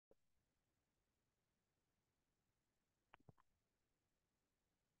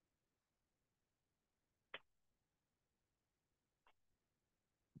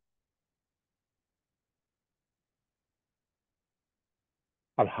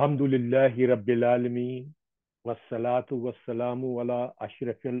Alhamdulillahi Rabbil Alameen. Wassalatu wassalamu ala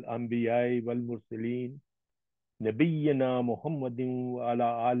ashrafil anbiya'i wal mursaleen. Nabiyyina Muhammadin wa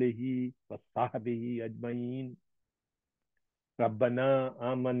ala alihi wa sahbihi ajma'in. Rabbana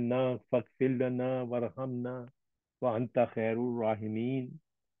amanna faghfir lana warhamna wa anta khairur rahimin.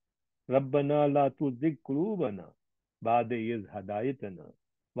 Rabbana la tuzigh qulubana ba'da idh hadaytana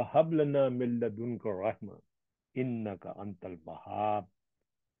wa hab lana min ladunka rahma innaka antal wahhab.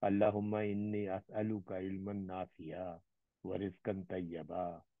 اللهم إني أسألك علما نافعا ورزقا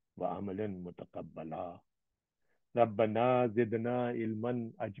طيبا وعملا متقبلا ربنا زدنا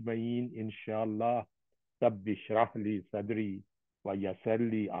علما أجمعين إن شاء الله رب اشرح لي صدري ويسر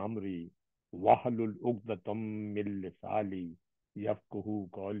لي أمري واحلل عقدة من لساني يفقه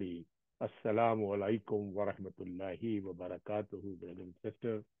قولي السلام عليكم ورحمة الله وبركاته brothers and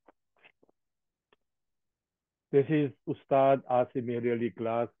sisters. This is Ustad Asim Ali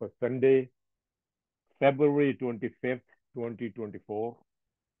class for Sunday, February 25th, 2024.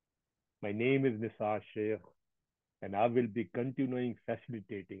 My name is Nisar Sheikh, and I will be continuing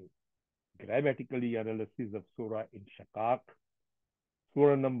facilitating grammatically analysis of Surah Inshiqaq,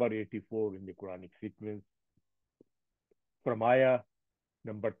 Surah number 84 in the Quranic sequence, from Ayah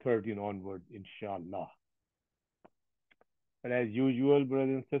number 13 onwards, inshallah. But as usual,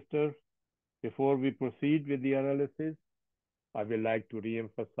 brothers and sisters, before we proceed with the analysis, I would like to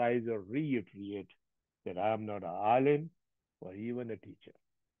re-emphasize or reiterate that I am not an alim or even a teacher,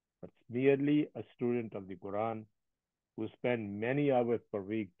 but merely a student of the Quran who spend many hours per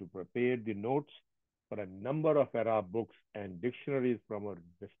week to prepare the notes for a number of Arab books and dictionaries from our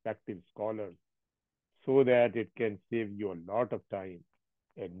respective scholars so that it can save you a lot of time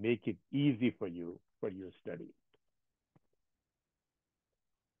and make it easy for you for your study.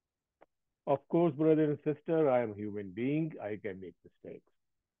 Of course, brother and sister, I am a human being. I can make mistakes.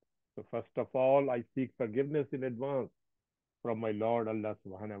 So first of all, I seek forgiveness in advance from my Lord Allah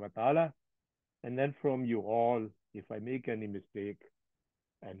subhanahu wa ta'ala, and then from you all if I make any mistake,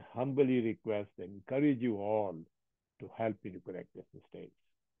 and humbly request and encourage you all to help me to correct these mistakes.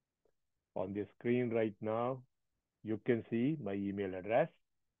 On the screen right now, you can see my email address.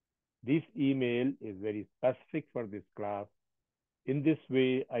 This email is very specific for this class. In this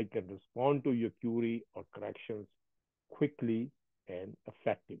way, I can respond to your query or corrections quickly and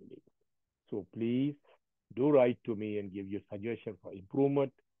effectively. So please do write to me and give your suggestion for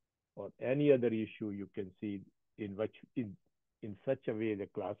improvement or any other issue you can see in such a way the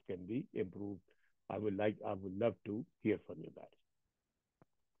class can be improved. I would love to hear from you guys.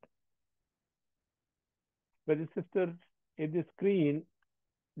 But sister, in the screen,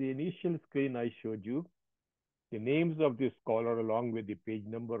 the initial screen I showed you, the names of the scholar along with the page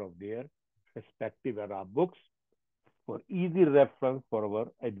number of their respective Arab books for easy reference for our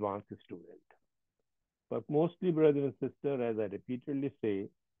advanced student. But mostly, brother and sister, as I repeatedly say,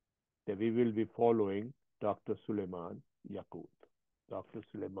 that we will be following Dr. Suleiman Yaqut. Dr.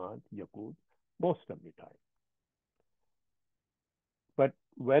 Suleiman Yaqut most of the time. But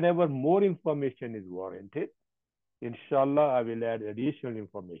whenever more information is warranted, inshallah, I will add additional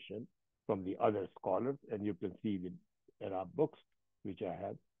information from the other scholars, and you can see the Arab books which I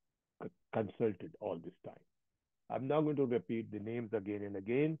have consulted all this time. I'm not going to repeat the names again and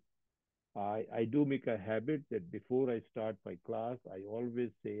again. I do make a habit that before I start my class, I always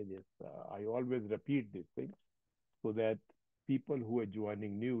say this, I always repeat these things so that people who are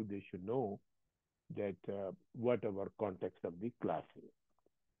joining new, they should know that what our context of the class is.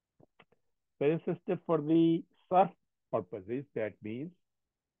 But sister, for the surf purposes, that means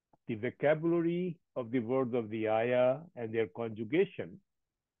the vocabulary of the words of the ayah and their conjugation,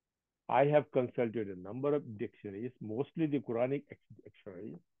 I have consulted a number of dictionaries, mostly the Quranic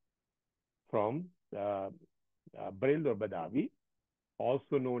dictionaries from Braille or Badawi,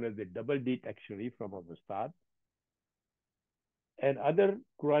 also known as the Double D Dictionary from our Ustad, and other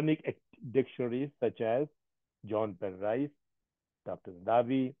Quranic dictionaries such as John Penrice, Dr.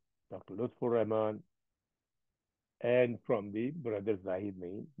 Davi, Dr. Lutfur Rahman, and from the brother Zahid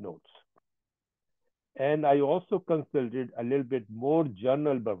Naeem notes. And I also consulted a little bit more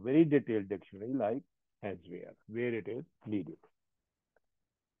general but very detailed dictionary like Hanswehr, where it is needed.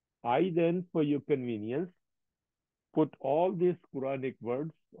 I then, for your convenience, put all these Quranic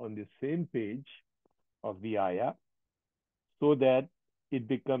words on the same page of the ayah so that it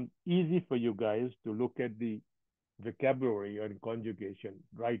becomes easy for you guys to look at the vocabulary and conjugation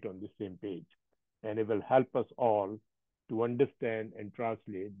right on the same page. And it will help us all to understand and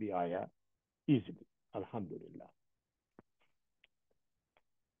translate the ayah easily. Alhamdulillah.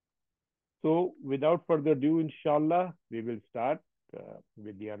 So without further ado, inshallah, we will start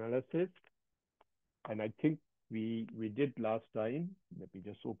with the analysis. And I think we did last time. Let me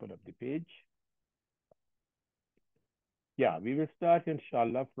just open up the page. Yeah, we will start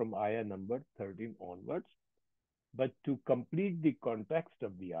inshallah from ayah number 13 onwards. But to complete the context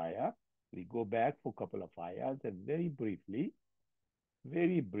of the ayah, we go back for a couple of ayahs and very briefly,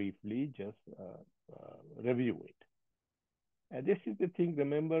 just review it. And this is the thing.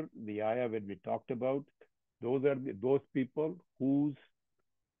 Remember the ayah when we talked about those are those people whose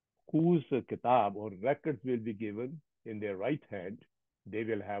kitab or records will be given in their right hand. They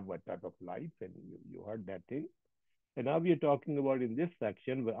will have what type of life, and you heard that thing. And now we are talking about in this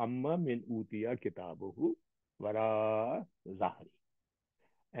section, amma min utiya kitabuhu wara zahri.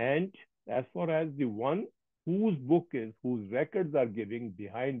 And as far as the one whose book is, whose records are giving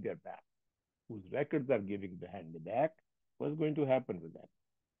behind their back, whose records are giving behind the back, what's going to happen with that?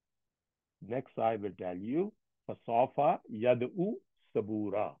 Next, I will tell you, fasafa yad'u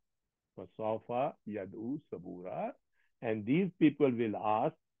sabura. Fasafa yad'u sabura. And these people will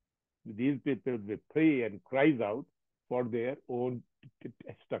ask, these people will pray and cries out for their own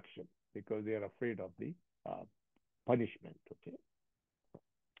destruction because they are afraid of the punishment. Okay.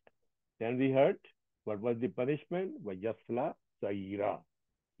 Then we heard what was the punishment? Vayasla Saira.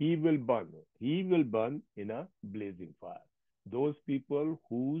 He will burn. He will burn in a blazing fire. Those people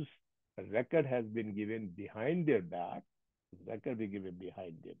whose record has been given behind their back, record be given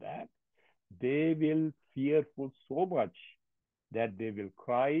behind their back, they will fearful so much that they will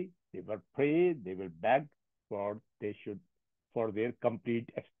cry, they will pray, they will beg for their complete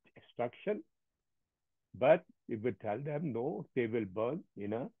destruction. But if we tell them no, they will burn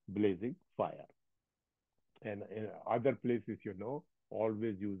in a blazing fire. And in other places,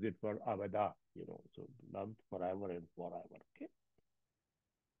 always use it for abada, so loved forever and forever. Okay.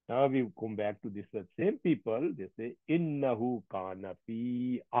 Now we come back to this same people. They say, Innahu kana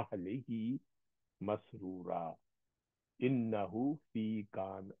fi ahlihi masrura. Innahu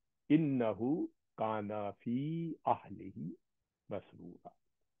kana fi ahlihi masrura.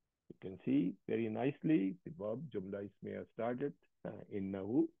 You can see very nicely the verb jumla isme has started.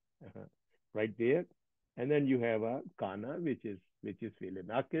 Innahu, right there. And then you have a kana, which is fi'l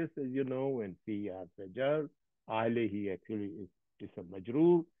naqis, as you know, and fi jar. Ahlihi actually is a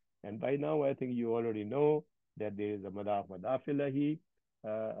majroor. And by now, I think you already know that there is a madaf madafilahi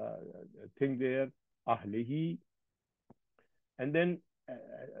thing there, ahlihi, and then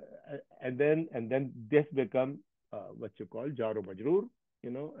this become what you call jaru majroor,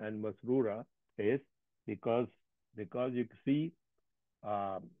 and masrura is because you see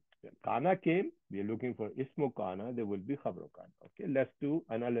kana came, we are looking for ismu kana, there will be khabru kana. Okay, let's do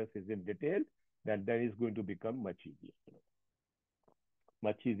analysis in detail. Then is going to become much easier.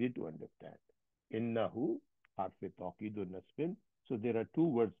 Much easier to understand. Innahu, harf taqid or nasbin. So there are two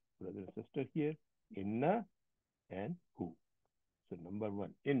words, brother and sister, here. Inna and hu. So number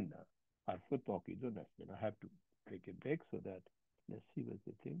one, inna, harf taqid or nasbin. I have to take it back so that, let's see what's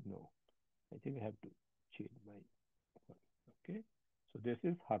the thing. No, I think I have to change my one. Okay. So this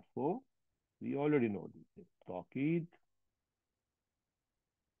is harfo. We already know this. Taqid.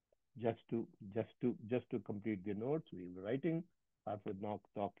 Just to complete the notes, we were writing harf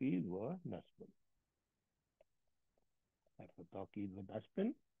taqid wa nasbin. Harf taqid wa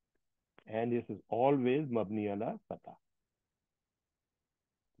nasbin. And this is always mabni ala fatah.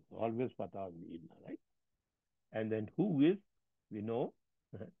 It's always fatah on the inna, right? And then who is, we know,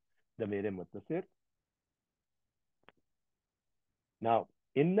 damir muttasir. Now,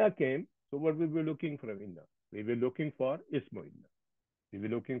 inna came, so what we were looking for inna? We were looking for ismu inna. We were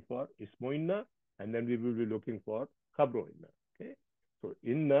looking for ismu inna, and then we will be looking for khabru inna. Okay? So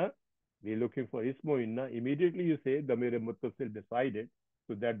inna, we're looking for ismu inna. Immediately you say damir muttasil beside it,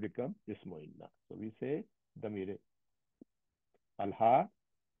 so that becomes ismu inna. So we say damir al-ha.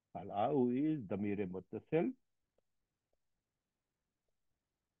 Al-a'u is damir muttasil.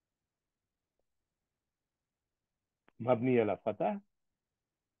 Mabni ala fatah.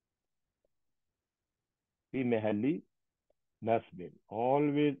 Fi mahalli nasbin.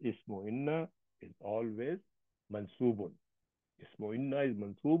 Always ismu inna is always mansubun. Ismu inna is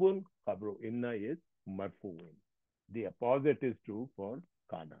mansubun. Khabru inna is marfuun. The opposite is true for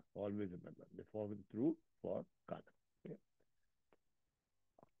kana. Always remember. The opposite is true for kana. Okay.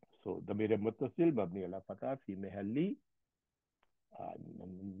 So damir muttasil mabni ala fatah fi mahalli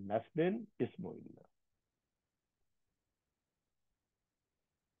nasbin ismu inna.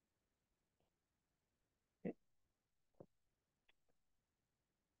 Okay.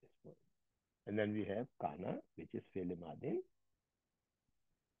 And then we have kana, which is fi'l madin.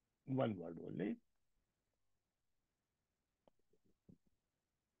 One word only.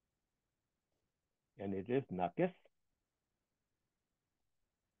 and it is nakis.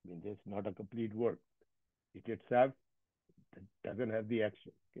 Means it's not a complete word. It itself doesn't have the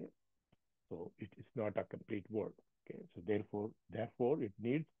action. Okay, so it is not a complete word. Okay, so therefore it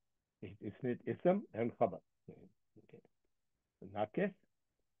needs it needs ism and khabar. Okay, so nakis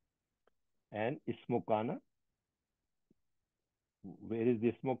and ismukana. Where is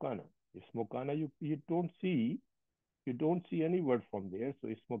the ismukana? Ismukana you don't see any word from there. So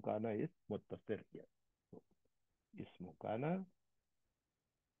ismukana is muttasil here. So ismukana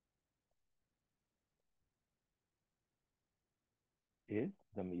is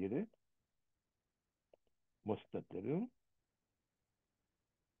damir mustatirun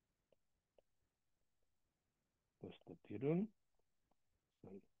mustatirun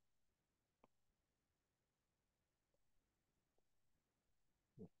sorry,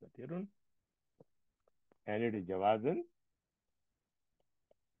 mustatirun, and it is jawazan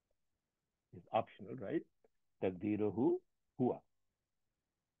is optional, right? Taqdiruhu huwa,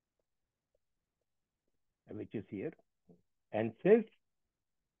 which is here. And since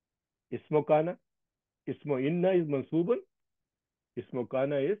ismu kana, ismu inna is mansuban, ismu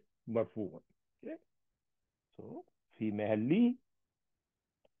kana is marfu'an. Okay? So, fi mahalli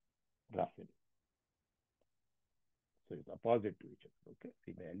rafin. So it's opposite to each other. Okay?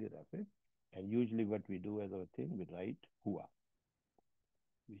 Fi mahalli rafin. And usually what we do as our thing, we write huwa,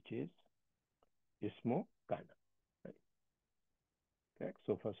 which is ismu kana. Right? Okay?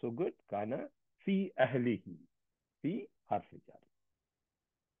 So far so good. Kana fi ahlihi. Fi harfi jar.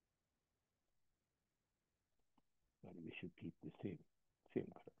 We should keep the same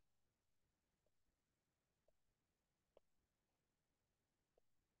color.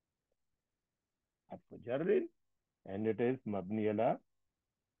 Harf jarrin, and it is mabni ala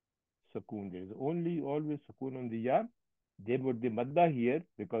sukoon. There is only always sukoon on the ya. There would be madda here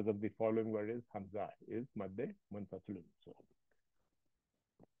because of the following word is hamza is madde munfasilun. So,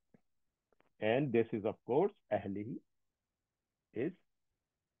 and this is of course ahlihi is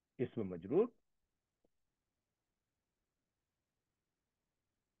ism majroor.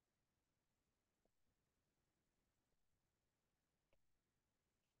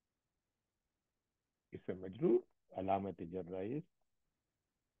 Ism majroor. Alamat jarra is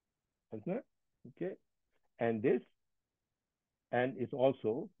hasna. Okay, and this and is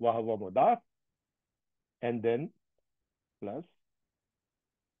also wahwa mudaf, and then plus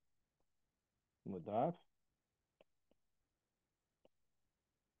mudaf.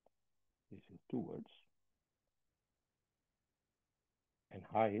 This is two words, and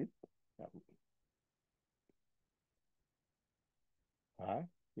ha is ha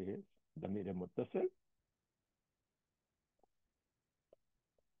is damir muttasil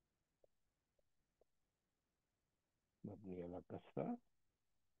mabni ala kasra,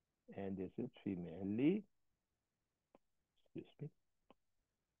 and this is fi mahalli, excuse me,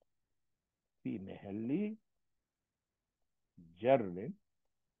 fi mahalli jarrin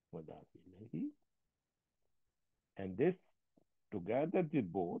mudaf ilayhi, and this together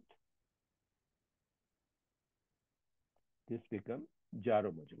with both this become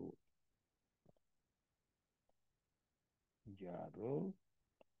jaro majroor. Jaro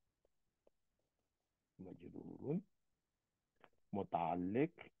majroorun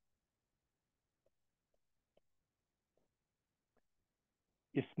mutaalliq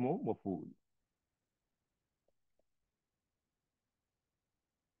ismu maf'ul,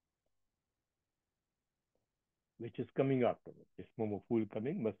 which is coming after it. Ismu maf'ul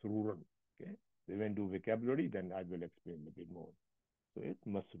coming masrurun. Okay, so when do vocabulary, then I will explain a bit more. So it's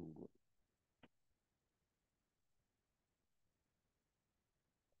masrurun.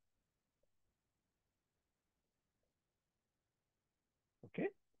 Okay,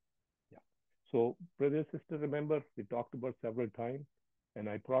 yeah. So brother and sister, remember we talked about several times, and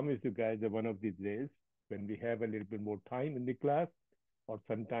I promise you guys that one of these days when we have a little bit more time in the class, or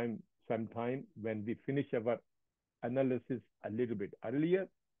sometime when we finish our analysis a little bit earlier,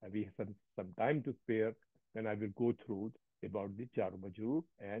 and we have some time to spare, then I will go through about the jar majroor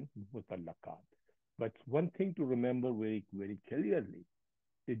and mutallaqat. But one thing to remember very, very clearly,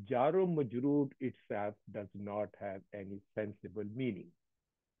 the jaro majroor itself does not have any sensible meaning.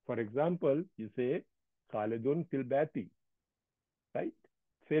 For example, you say Khalidun fil bati, right?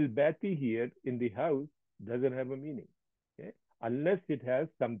 Fil bati here in the house doesn't have a meaning, okay? Unless it has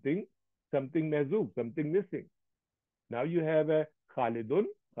something mezub, something missing. Now you have a Khalidun,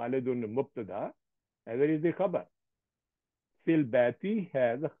 Khalidun mubtada, and there is a khabar. Fil bati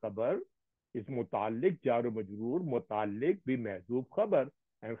has a khabar, is mutalik, jaru majroor, mutalik bi mehzoob khabar,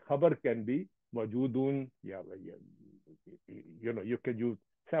 and khabar can be majudun, you can use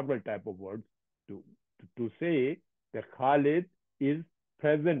several type of words to, to say that Khalid is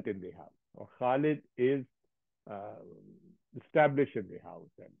present in the house, or Khalid is uh, established in the house,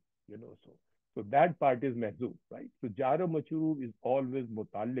 and so that part is mahzoof, right? So jaro majroor is always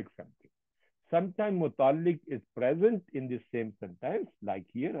mutalik something. Sometimes mutalik is present in the same sentence, like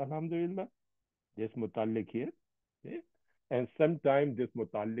here, alhamdulillah, this mutalik here, okay? And sometimes this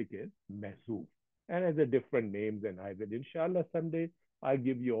mutalik is mahzoof and has a different names. And I will, inshallah, someday I'll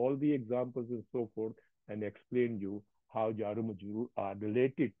give you all the examples and so forth and explain you how jaru majroor are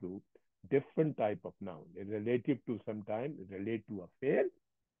related to different type of noun. Relative to sometimes relate to a fail.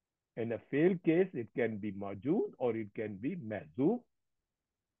 In a fail case, it can be majud or it can be mahzoof.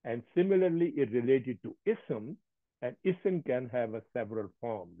 And similarly, it related to ism, and ism can have a several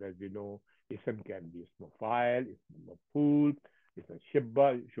forms. As we know, ism can be ism fa'il, ism maf'ul, ism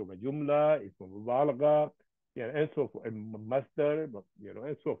shibba, shubha jumla, ism mubalagha, and so forth, and masdar, and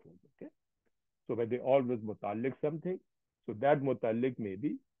so forth. Okay, so when they always mutalik something, so that mutalik may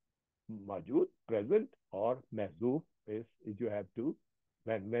be majud, present, or mahzoof is you have to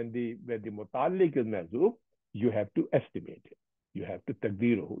when the mutalik is mahzoof, you have to estimate it. You have to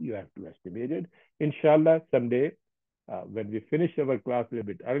taqdeeruhu, you have to estimate it. Inshallah, someday, when we finish our class a little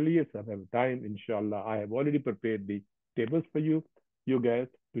bit earlier, some have time, inshallah, I have already prepared the tables for you guys,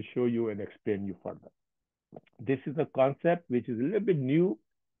 to show you and explain you further. This is a concept which is a little bit new.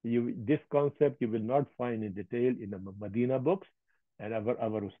 This concept you will not find in detail in the Medina books. And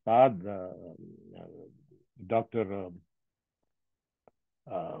our Ustad, Dr.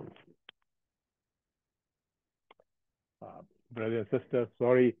 Uh, brother and sister,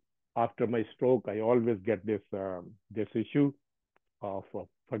 sorry, after my stroke, I always get this issue of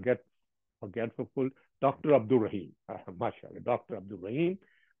forgetful. Dr. Abdul Rahim, mashallah, Dr. Abdul Rahim,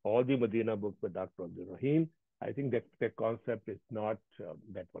 all the Medina books by Dr. Abdul Rahim. I think that the concept is not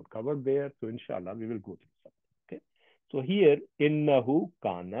that well covered there. So inshallah, we will go through something. Okay. So here, innahu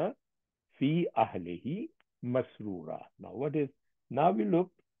kana fi ahlihi masrura. Now we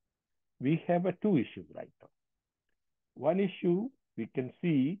look, we have two issues right now. One issue, we can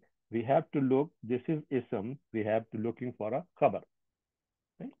see, we have to look, this is ism, we have to looking for a khabar.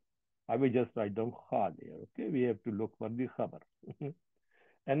 Okay? I will just write down kha there. Okay, we have to look for the khabar.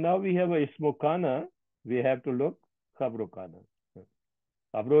 And now we have a ismu kana, we have to look khabru kana.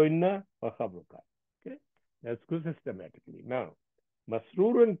 Khabru inna or khabru kana. Okay, let's go systematically. Now,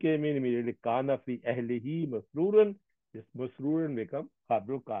 masrurun came in immediately, kana fi ahlihi masrurun. This masrurun become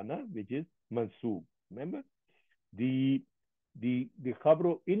khabru kana, which is mansoob. Remember? The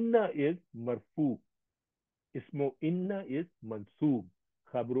khabru inna is marfu. Ismu inna is mansoob.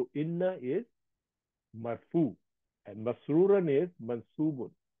 Khabru inna is marfu. And masruran is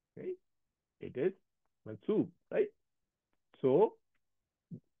mansoobun. Okay? It is mansoob, right? So,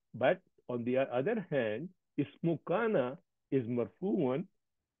 but on the other hand, ismu kana is marfuun.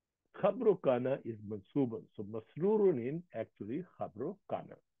 Khabru kana is mansooban. So, masrurun in actually khabru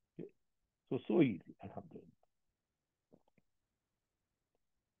kana. Okay? So easy, alhamdulillah.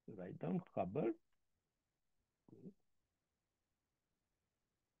 Write down khabar.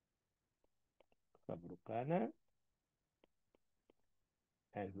 Khabru kana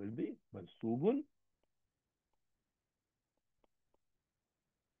and will be mansubun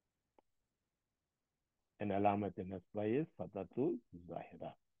and alamat nasba is fatatul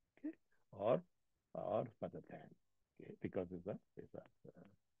zahira, okay, or fatatan, okay, because it's a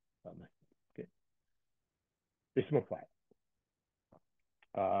okay, ismu fa'il,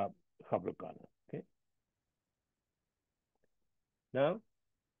 khabru kana, okay.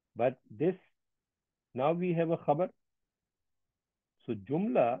 But now we have a khabar. So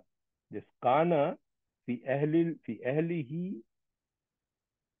jumla, this kana fi ahlihi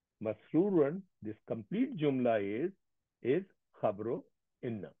masrurun, this complete jumla is khabru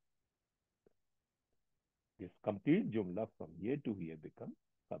inna. This complete jumla from here to here becomes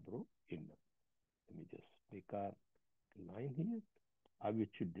khabru inna. Let me just make a line here. I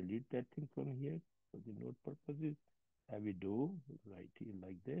should delete that thing from here for the note purposes. I will do right here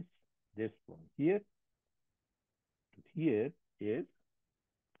like this. This from here to here is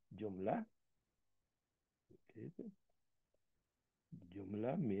jumla. Okay.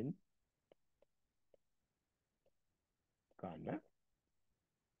 Jumla min kana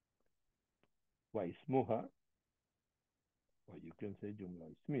wa ismuha, or you can say jumla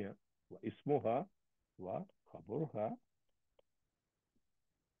ismiya wa ismuha wa khabaruha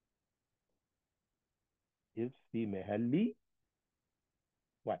is fi mahalli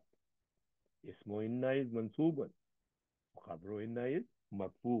what? Ismu inna is mansuban. Khabru inna is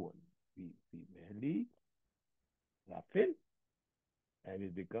marfu'un. Fi mahalli rafil, and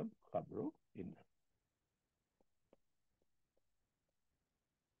it becomes khabru inna.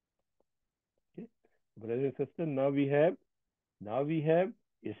 Okay, brothers and sisters, now we have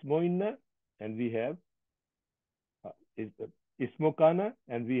ismo inna, and we have uh, is, uh, ismo kana,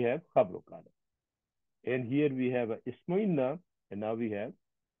 and we have khabru kana. And here we have a ismo inna, and now we have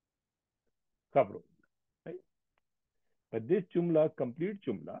khabru. Right? But this jumla, complete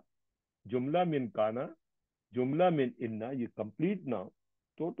jumla min kana, jumla min inna, you complete now,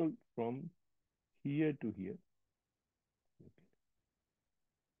 total from here to here. Okay.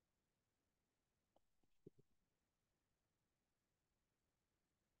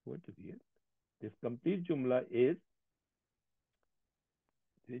 What is here? This complete jumla is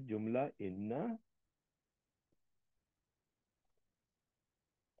the jumla inna.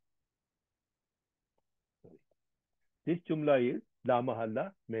 Sorry. This jumla is la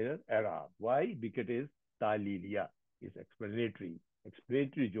mahalla min al-i'rab. Why? Because it is taliliya. It's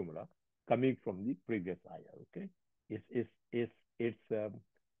explanatory jumla coming from the previous ayah. Okay, it's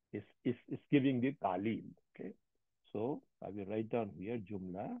giving the talil. Okay, so I will write down here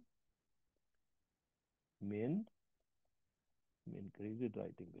jumla min crazy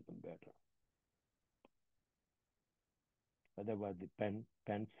writing become better. Otherwise, the pen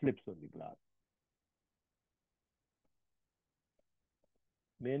slips on the glass.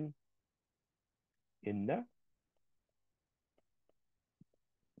 Min inna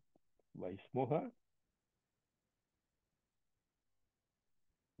wa ismuha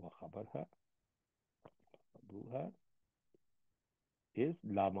wa khabarha abruha is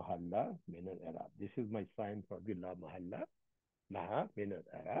la mahalla min al-i'rab. This is my sign for the la mahalla maha min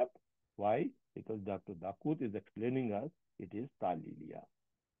al-i'rab. Why? Because Dr. Dakut is explaining us it is taliliya.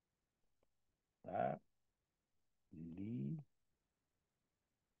 Taliliyati.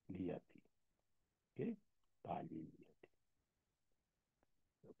 Okay? Taliliyati.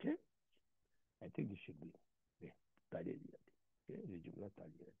 Okay? I think this should be there. Taliliyati. Okay? The jumla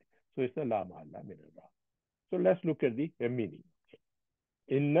taliliyati. So it's a la mahalla min al-i'rab. So let's look at the meaning.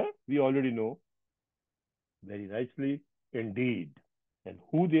 Inna, we already know very nicely, indeed. And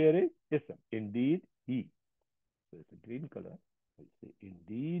who there is? Ism. Indeed, he. So it's a green color. I say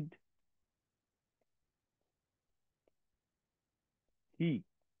indeed, he.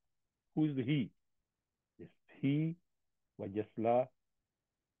 Who is the he? It's he, wajasla,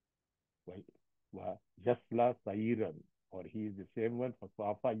 wajasla sairan. Or he is the same one,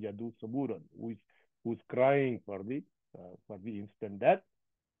 fasafa yadu saburan, who's crying for the instant death,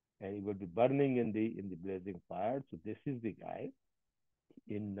 and he will be burning in the blazing fire. So this is the guy.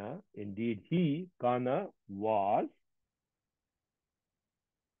 Inna, indeed he, kana, was.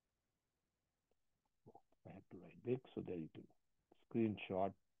 I have to write big so that you can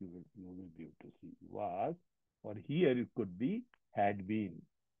screenshot. You will be able to see was, or here it could be had been,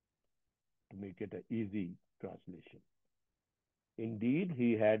 to make it an easy translation. Indeed,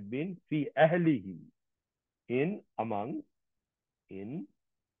 he had been fi ahlihi, in among, in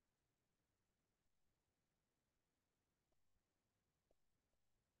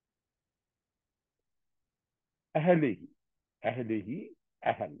ahlihi, ahlihi,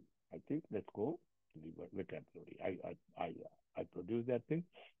 ahl. I think let's go to the vocabulary. I produce that thing.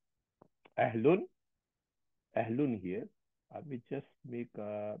 Ahlun, ahlun here. I will just make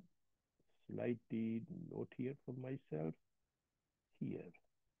a slightly note here for myself here,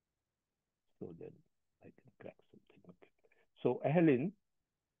 so then I can crack something. Okay. So ahlin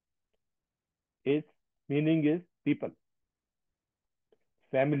is meaning is people,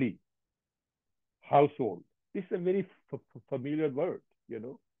 family, household. This is a very familiar word, you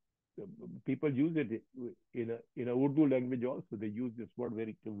know. People use it in a Urdu language also. They use this word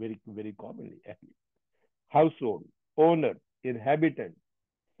very commonly. Household, owner, inhabitant,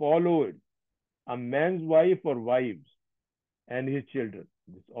 followed, a man's wife or wives, and his children.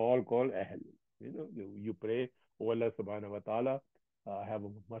 It's all called ahl. You know, you pray, oh Allah subhanahu wa ta'ala, have a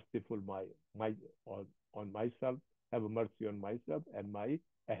merciful my on myself, have a mercy on myself and my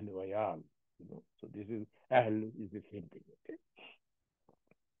ahl wayal. You know, so this is ahl is the same thing. Okay.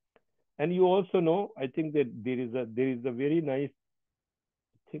 And you also know, I think that there is a very nice.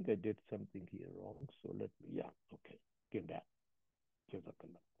 I think I did something here wrong. So let me. Yeah. Okay. Give that.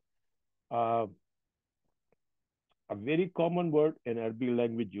 Jazakallah. Uh, a very common word in Arabic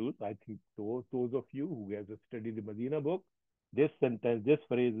language use. I think those of you who have studied the Medina book, this sentence, this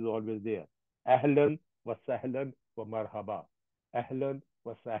phrase is always there. Ahlan wa sahlan wa marhaba. Ahlan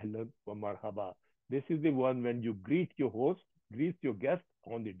wa sahlan wa marhaba. This is the one when you greet your host, greet your guest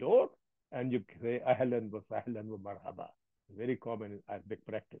on the door, and you say ahlan wa sahlan wa marhaba. Very common in Arabic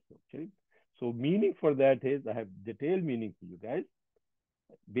practice, actually. So meaning for that is, I have detailed meaning for you guys.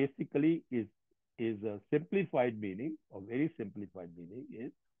 basically is a simplified meaning, or very simplified meaning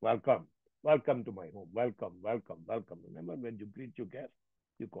is welcome. Welcome to my home. Welcome, welcome, welcome. Remember when you greet your guests,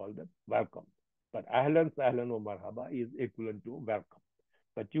 you call them welcome. But ahlan, sahlan, or marhaba is equivalent to welcome.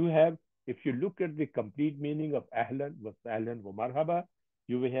 But you have, if you look at the complete meaning of ahlan, wa sahlan, wa marhaba,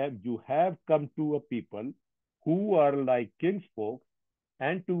 you have come to a people who are like kinsfolk,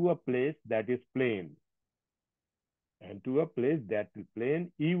 and to a place that is plain, and to a place that is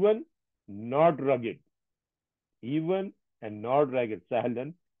plain, not rugged, even and not rugged,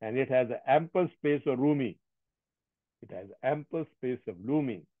 sahlan, and it has an ample space of roomy. It has ample space of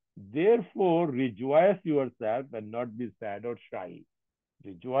roomy. Therefore, rejoice yourself and not be sad or shy.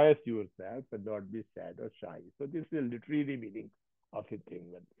 Rejoice yourself and not be sad or shy. So this is a literary meaning of a thing.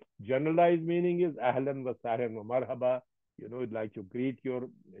 Generalized meaning is ahlan wa sahlan wa marhaba. Like you greet your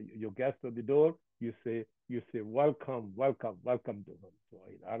guest at the door, you say welcome, welcome, welcome to him. So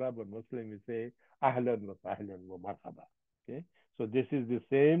in Arab or Muslim, we say ahlan wa sahlan wa marhaba. Okay, so this is the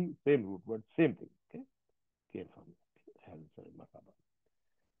same root word, same thing. Okay, came from ahlan wa marhaba.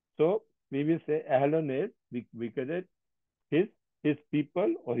 So we will say ahlan is we get it his his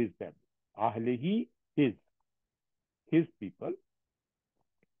people or his family. Ahlihi, his people.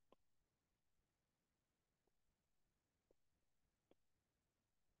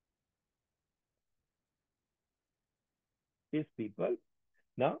 His people.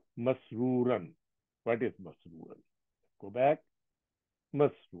 Now masruran. What is masruran? Go back.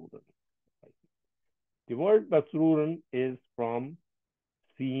 Masruran. The word masruran is from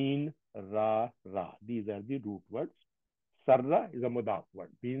Seen, Ra. These are the root words. Sarra is a mudaf word,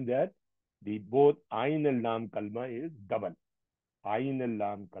 meaning that the both Ain and Lam kalma is double. Ain and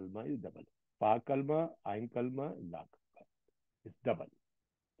Lam kalma is double. Fa kalma, Ain kalma, La kalma is double.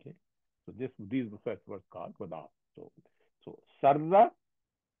 Okay. So these first words called mudaf. So sarra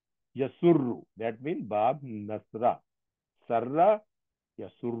yasurru. That means bab nasra. Sarra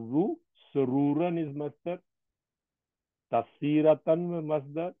yasurru. Sururan is masdar. Tasiratan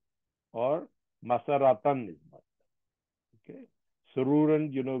masdar, or masaratan is masdar. Okay.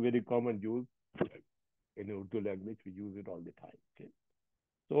 Sururan, very common use in Urdu language. We use it all the time. Okay.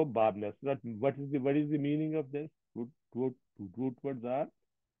 So bab nasra. What is the meaning of this? Root words are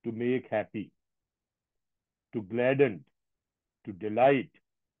to make happy, to gladden, to delight,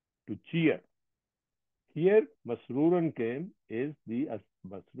 to cheer. Here, masruran came is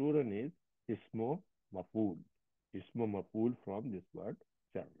masruran is ismo maful. Ismo maful from this word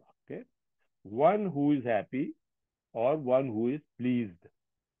sarra. Okay, one who is happy or one who is pleased.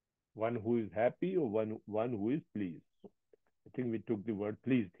 One who is happy or one who is pleased. I think we took the word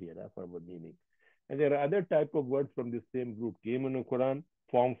pleased here for our meaning. And there are other type of words from the same root came in the Quran.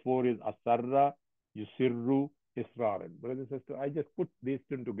 Form 4 is asarra, yusirru, israran. Brothers and sisters, I just put these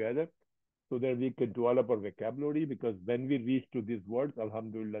two together so that we can develop our vocabulary, because when we reach to these words,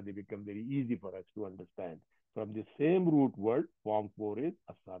 alhamdulillah, they become very easy for us to understand. From the same root word, form 4 is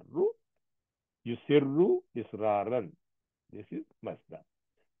asarru, yusirru, israran. This is masdar.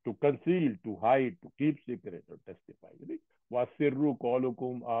 To conceal, to hide, to keep secret, or testify. Wasirru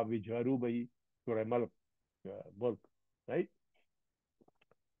qalukum avijharu bhai Surah Mulk, right?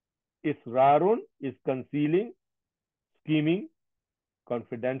 Israrun is concealing, scheming,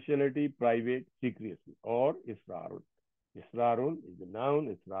 confidentiality, private, secrecy, or Israrun. Israrun is the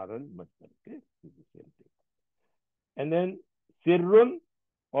noun, Israrun, masdar. Okay, it's the same thing. And then Sirrun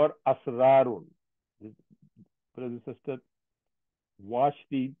or Asrarun. Brother sister, watch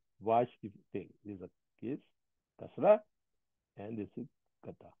the thing. This is a case, kasra, and this is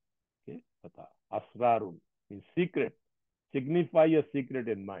kata. Okay, kata. Asrarun means secret. Signify a secret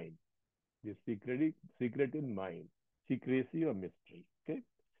in mind. This secret in mind. Secrecy or mystery. Okay.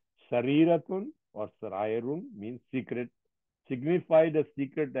 Sariratun or Sarayarun means secret. Signify the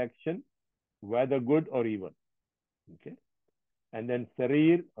secret action, whether good or evil. Okay. And then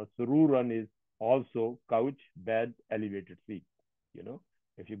Sarir or Sururan is also couch, bed, elevated seat.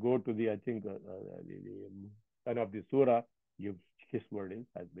 If you go to I think, the one of the Surah, his word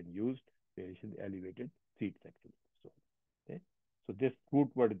has been used, there is the elevated seat section. So, okay. So this root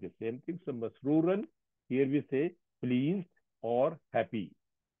word is the same thing. So Masruran, here we say pleased or happy.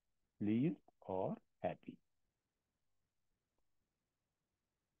 Pleased or happy.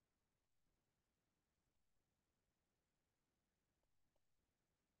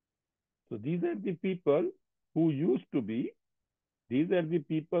 So these are the people who used to be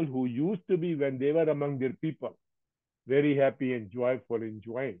when they were among their people, very happy and joyful,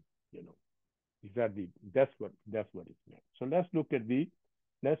 enjoying. That's what it meant. So let's look at the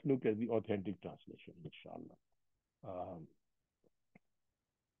authentic translation, inshallah.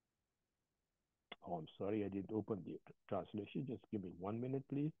 Oh, I'm sorry, I didn't open the translation. Just give me 1 minute,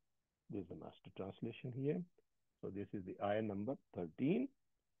 please. There's a master translation here. So this is the ayah number 13.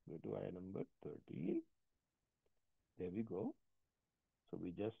 Go to ayah number 13. There we go. So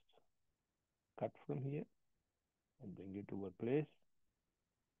we just cut from here and bring it to a place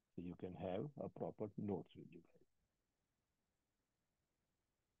so you can have a proper notes with you guys.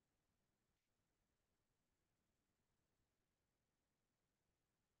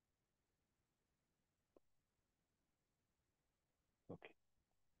 Okay,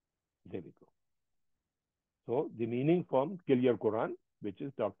 there we go. So the meaning from Clear Quran, which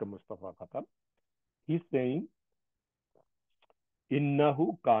is Dr. Mustafa Khatam, he's saying,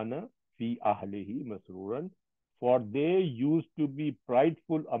 Innahu kana fi ahlihi masruran, for they used to be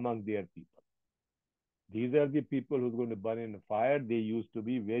prideful among their people. These are the people who's going to burn in the fire. They used to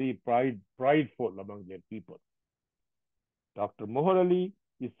be very prideful among their people. Dr. Mohar Ali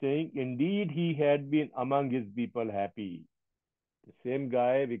is saying, indeed, he had been among his people happy. The same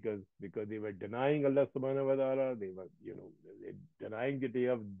guy, because they were denying Allah subhanahu wa ta'ala, they were, they denying the day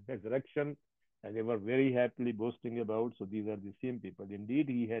of resurrection, and they were very happily boasting about. So these are the same people. Indeed,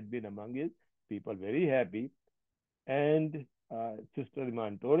 he had been among his people very happy. And Sister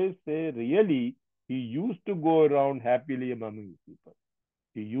Iman Torres say, really, he used to go around happily among his people.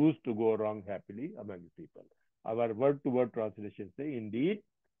 He used to go around happily among his people. Our word-to-word translation say, indeed,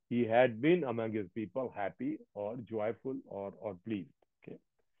 he had been among his people happy or joyful or pleased. Okay.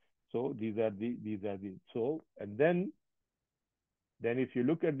 So these are the so, and then if you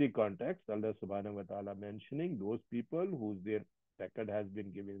look at the context, Allah subhanahu wa ta'ala mentioning those people whose their record has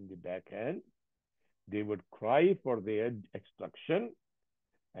been given in the backhand, they would cry for their extraction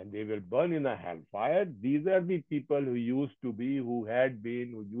and they will burn in a hellfire. These are the people who used to be, who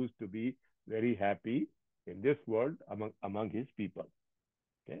used to be very happy in this world among his people.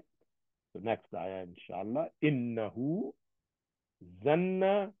 Okay. So next ayah, inshallah. Innahu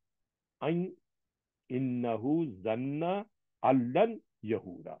zanna an innahu zanna allan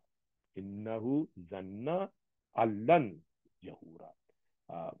yahura. Innahu zanna allan yahura.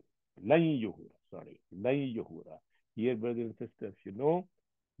 Uh, lan yuhura. Sorry, lan yuhura. Here, brothers and sisters,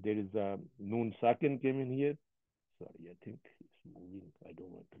 there is a noon sakin came in here. Sorry, I think it's moving. I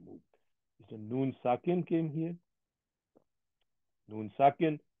don't want to move. It's a noon sakin came here. Noon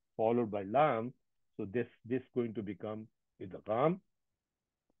sakin followed by lam. So this going to become idgham.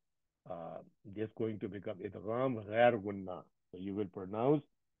 This going to become idgham ghair gunna. So you will pronounce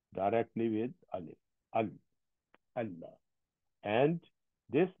directly with alif. Al. Allah. And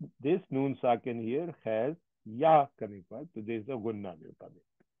this noon sakin here has ya coming first. So there is a gunna will come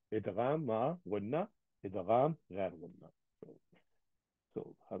in. Idgham ma gunna. Idgham ghair gunna.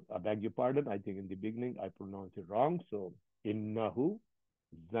 So I beg your pardon. I think in the beginning I pronounced it wrong. So innahu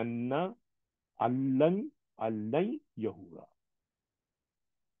zanna allan yahura.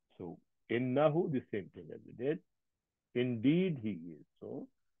 So innahu, the same thing as we did. Indeed he is. So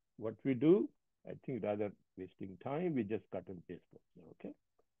what we do, I think rather wasting time, we just cut and paste it. Okay.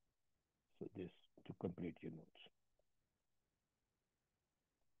 So this to complete your notes.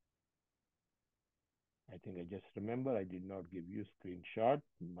 I think I just remember I did not give you screenshot.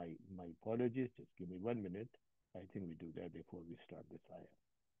 My apologies. Just give me 1 minute. I think we do that before we start this ayah.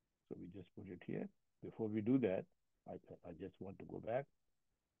 So we just put it here. Before we do that, I just want to go back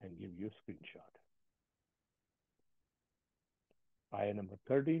and give you a screenshot. Ayah number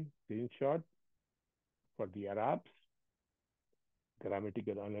 13, screenshot for the Arabs,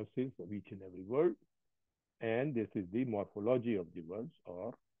 grammatical analysis of each and every word. And this is the morphology of the words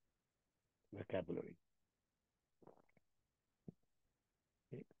or vocabulary.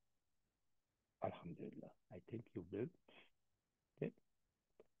 Okay. Alhamdulillah. I think you will. Okay.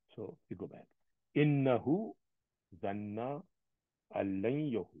 So we go back. Innahu zanna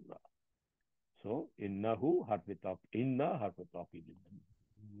allan yahura. So innahu harf inna harf taqid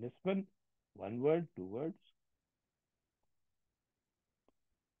nisban, one word, two words.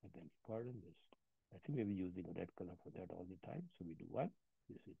 And then pardon this. I think we'll be using a red color for that all the time. So we do one,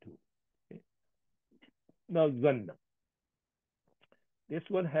 this is two. Okay. Now zanna. This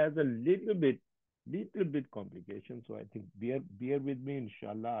one has a little bit complication. So I think bear with me,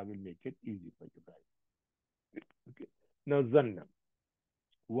 inshallah, I will make it easy for you guys. Okay. Now zanna.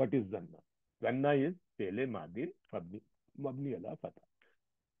 What is zanna? Zanna is pele madin mabni ala fatah.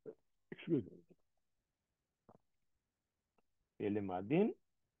 Excuse me. Pele madin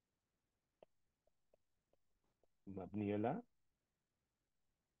mabni ala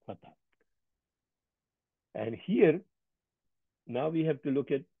fatah. And here, now we have to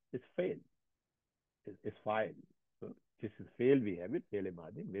look at its fail. Its file. So this is fail, we have it, fail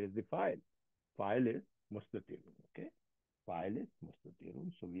madin. Where is the file? File is mustatirun. Okay. File is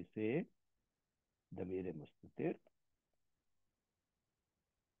mustatirun. So we say damir mustatir.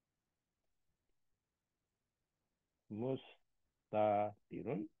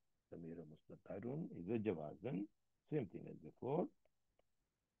 Mustatirun. Damir mustatirun is a jawazan. Same thing as before.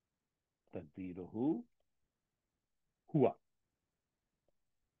 Tadbiruhu huwa.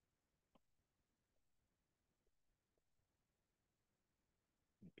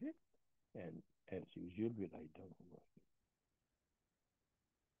 Okay. And as usual, we write down huwa.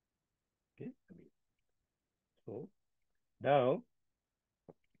 Okay. So now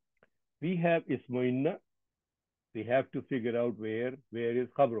we have ismoinna. We have to figure out where is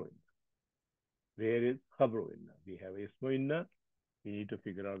khabro. Where is khabru inna? We have ismu inna. We need to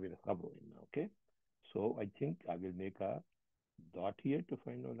figure out where is khabru inna. Okay. So I think I will make a dot here to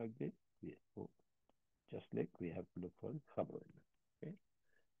find out like this. Yes. So just like we have to look for khabru inna. Okay.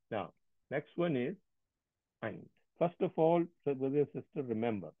 Now next one is ain. First of all, brother and sister,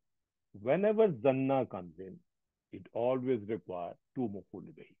 remember whenever zanna comes in, it always requires two maful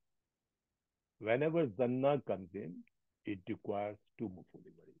bihi. Whenever zanna comes in, it requires two maful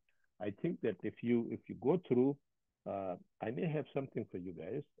bihi. I think that if you go through, I may have something for you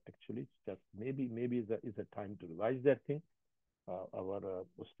guys. Actually, just maybe is a time to revise that thing. Our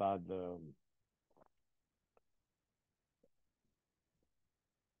ustad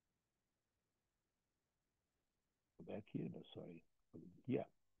back here. No, sorry. Yeah,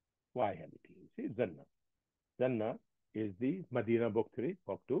 why have it here? See, Zanna. Zanna is the Madina book 3,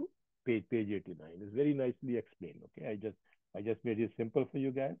 book 2, page 89. It's very nicely explained. Okay, I just made it simple for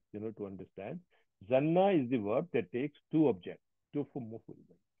you guys, to understand. Zanna is the verb that takes two objects, two for muful.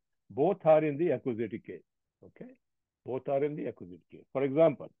 Both are in the accusative case. Okay, both are in the accusative case. For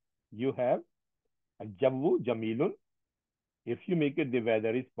example, you have Javu Jamilun. If you make it the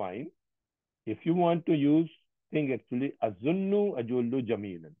weather is fine. If you want to use thing actually Azunnu Ajullu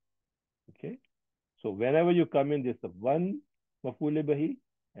Jamilun. Okay. So whenever you come in, there's the one mafule bahi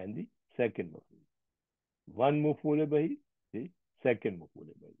and the second mafule. One mafule bahi, the second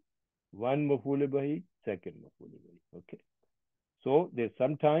mafule bahi. One mafule bahi, second mafule bahi. Okay. So there's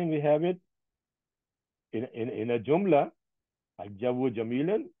sometime we have it in a jumla, Ajabu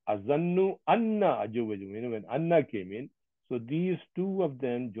Jamilan, Azannu Anna Ajubu Jamilan, when Anna came in. So these two of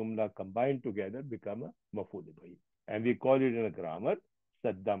them, Jumla combined together, become a Maful Bhai. And we call it in a grammar,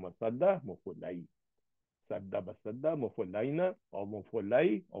 Sadda Masadda Mafulai. Sadda Basadda Mafulaina or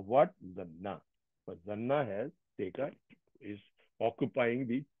Mafulai or what? Zanna. But Zanna has taken, is occupying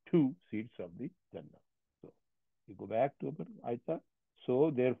the two seats of the Zanna. So we go back to Aita.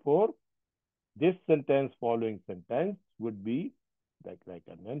 So therefore, this sentence, following sentence would be, like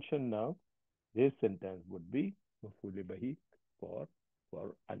I mentioned now, this sentence would be mafule bahi for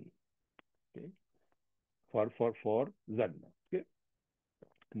an. Okay, for zanna. Okay.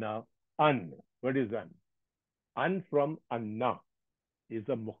 Now an. What is an? An from anna is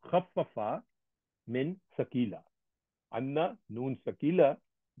a mukhaffafa min sakila. Anna noon sakila.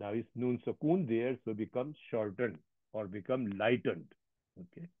 Now is noon sakun there, so becomes shortened or become lightened.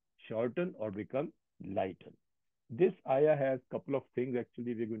 Okay, shorten or become lightened. This ayah has a couple of things.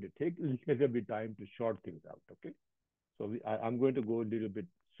 Actually, we're going to take a little bit time to short things out. Okay, so I'm going to go a little bit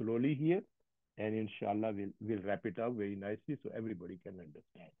slowly here, and inshallah we'll wrap it up very nicely so everybody can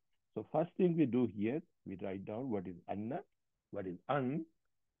understand. So first thing we do here, we write down what is anna, what is an.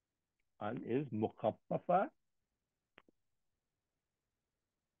 An is mukhaffafa,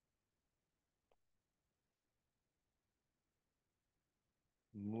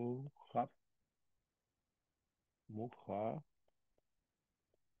 mukhaf, mukhaffafa,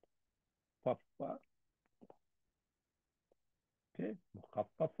 okay,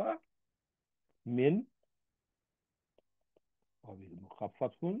 mukhaffafa min, or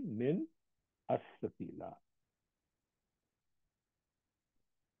mukhaffafun min as-sakila.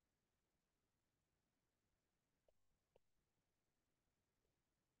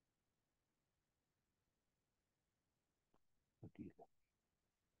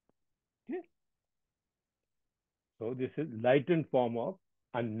 Okay, so this is lightened form of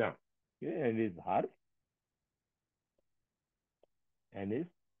anna. Okay, and is harf and is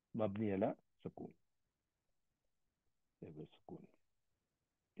mabni ala sukun. Sukun.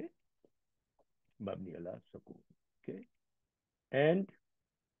 Okay, mabni ala sukun. Okay, and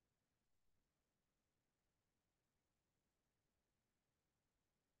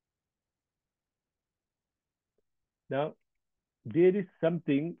now there is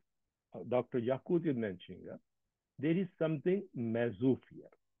something Dr. Yaqut is mentioning. There is something mazuf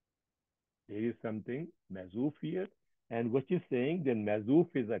here. There is something mazuf here, and what is saying that mazuf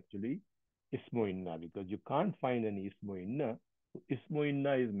is actually ismu inna, because you can't find any ismu inna. So ismu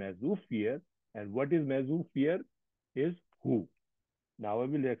inna is mazuf here, and what is mazuf here is who. Now I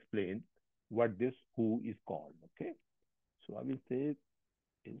will explain what this who is called. Okay, so I will say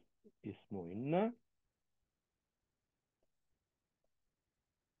is ismu inna.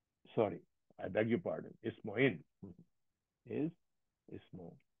 Sorry, I beg your pardon. Ismu in is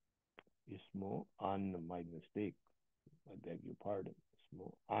ismu an. My mistake. I beg your pardon.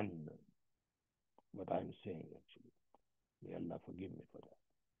 Ismu an. What I'm saying actually. May Allah forgive me for that.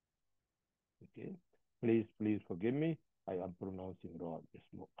 Okay. Please forgive me. I am pronouncing wrong.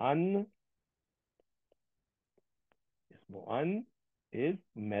 Ismu an is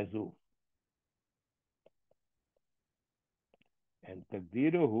mazuf. And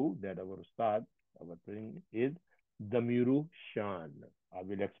taqdiruhu, that our ustad, our thing is damiru shan. I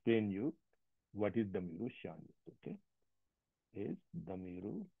will explain you what is damiru shan. Okay. Is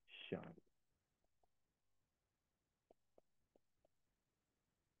damiru shan.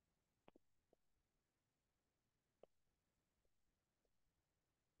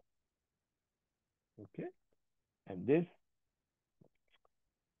 Okay. And this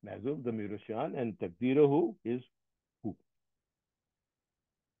mazuf damiru shan and taqdiruhu is who.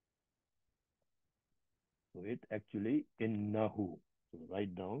 So it actually innahu. So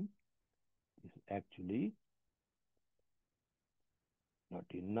write down is actually not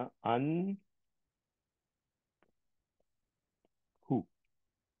inna, an who.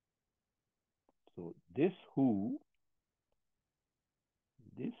 So this who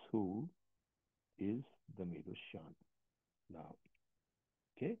is the Mirushan. Now,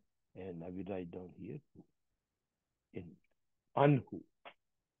 okay, and I will write down here who. In anhu,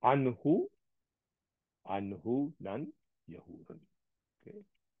 anhu, anhu, nan, yahurun. Okay.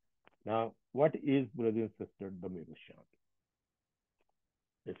 Now, what is, brothers and sisters, the Mirushan?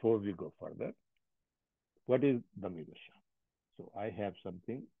 Before we go further, what is the Mirushan? So I have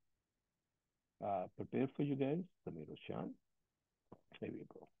something prepared for you guys, the Mirushan. There we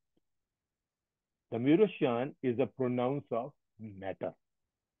go. The Mirushan is a pronoun of matter.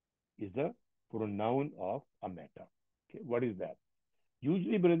 Is a pronoun of a matter. Okay, what is that?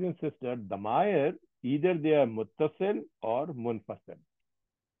 Usually, brothers and sisters, damair, either they are muttasil or munfasil.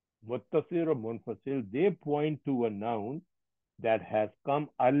 Muttasil or munfasil, they point to a noun that has come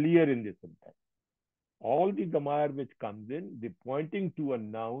earlier in the sentence. All the damair which comes in, they pointing to a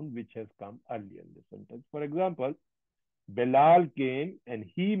noun which has come earlier in the sentence. For example, Bilal came and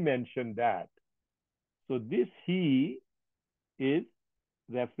he mentioned that. So this he is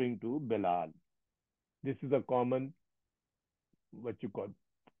referring to Bilal. This is a common, what you call,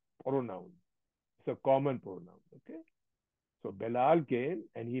 pronoun. It's a common pronoun, okay? So Bilal came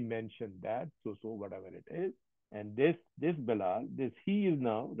and he mentioned that, so whatever it is. And this Bilal, this he is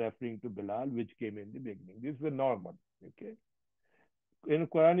now referring to Bilal, which came in the beginning. This is a normal, okay? In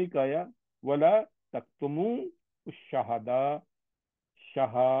Quranic ayah, wala taktumu shahada,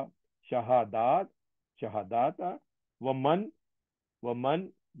 shahadat, shahadata, waman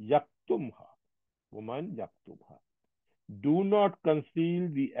yaktumha, waman yaktumha. Do not conceal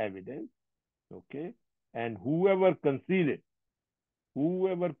the evidence, okay? And whoever conceal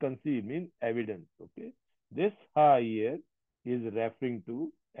means evidence, okay? This ha here is referring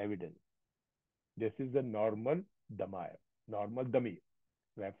to evidence. This is the normal damir,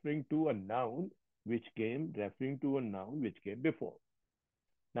 referring to a noun which came before.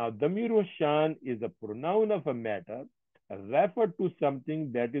 Now, damiru shan is a pronoun of a matter referred to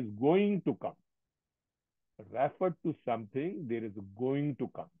something that is going to come. Referred to something there is going to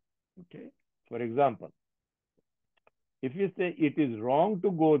come, okay? For example, if you say it is wrong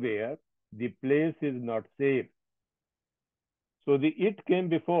to go there, the place is not safe. So the it came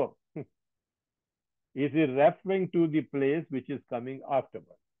before. It is referring to the place which is coming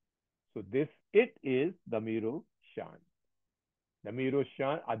afterwards. So this it is damiru shan. Damiru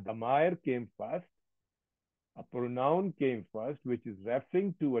shan, a damair came first. A pronoun came first, which is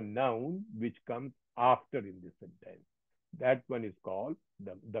referring to a noun which comes after in the sentence. That one is called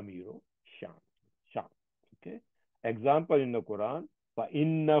the damiru shan. Shan. Okay. Example in the Quran,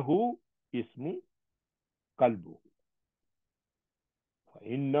 فَإِنَّهُ ismu kalbuhu.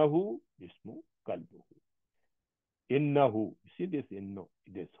 فَإِنَّهُ ismu kalbuhu. Innahu. You see this inno.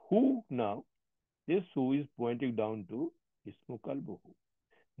 This who now, this who is pointing down to ismu kalbuhu.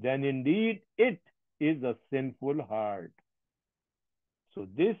 Then indeed it is a sinful heart. So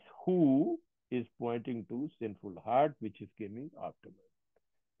this who is pointing to sinful heart, which is coming afterwards.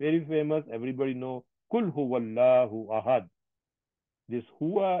 Very famous, everybody know, Kul huwallahu ahad. This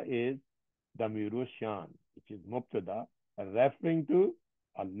huwa is damiru shan, which is mubtada, referring to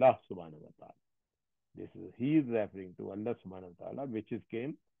Allah subhanahu wa ta'ala. This is he is referring to Allah subhanahu wa ta'ala, which is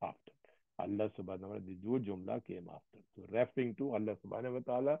came after. Allah subhanahu wa ta'ala, the जो jumla came after. So referring to Allah subhanahu wa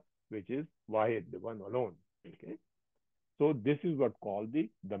ta'ala, which is Wahid, the one alone. Okay. So this is what called the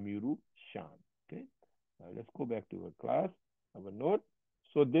Damiru Shan. Okay. Now let's go back to our class, our note.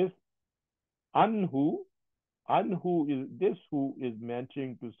 So this anhu, anhu is this who is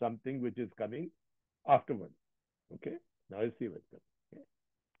mentioning to something which is coming afterwards. Okay. Now let's see what's coming. Okay.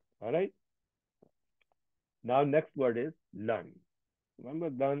 All right. Now next word is learn. Remember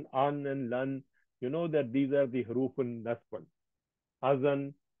learn, an and learn. You know that these are the hurufun nasfan.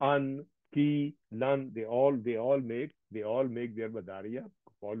 Azan, an, ki, lan. They all make their madariya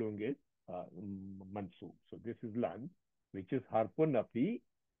following it mansub. So this is lan, which is harfun nafi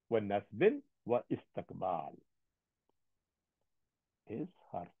wa nasbin wa istakbal. Is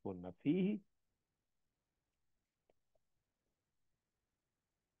harfun nafi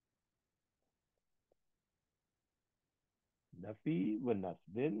nafi wa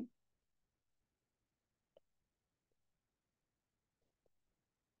nasbin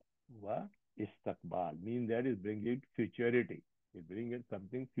wa istakbal. Mean that is bringing futurity. It bringing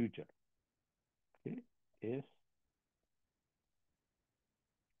something future. Okay. Is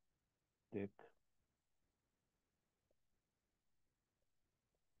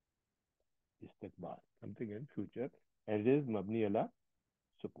istikbal. Something in future. And it is mabni ala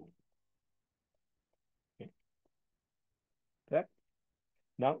sukun. Okay. Correct?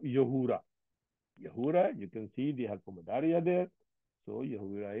 Now Yahura. Yahura, you can see the harf madariya there. So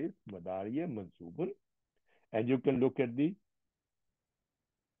Yahura is madariya mansubun. And you can look at the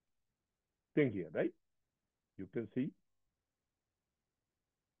thing here, right? You can see,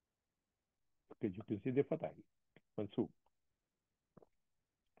 okay, you can see the fatah mansub.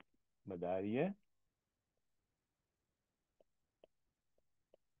 Madariya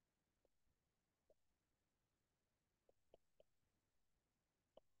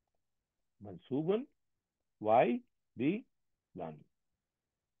mansubun. Why? The lan.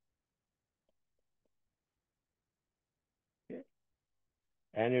 Okay.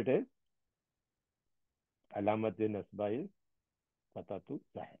 And it is alamat nasba is fatatu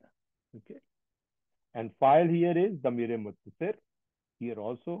zahira. Okay. And file here is damir muttasil. Here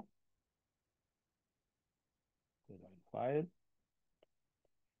also file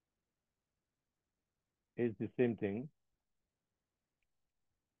is the same thing.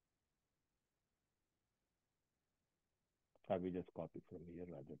 I will just copy from here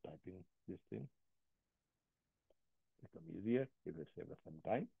rather typing this thing. Become easier. It will save us some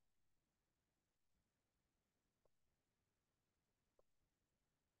time.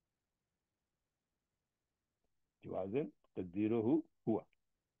 Jawazin, taqdiruhu huwa.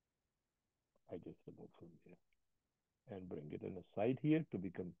 I just remove from here and bring it on the side here to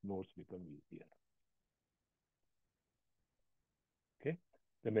become notes become easier. Okay.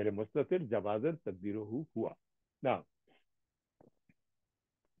 तो मेरे मुस्तफिर जवाजन तकदीरुहु हुआ.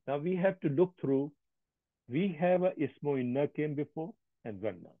 Now we have to look through. We have a ismo inna came before and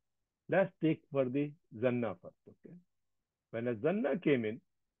zanna. Let's take for the zanna first. Okay. When a zanna came in,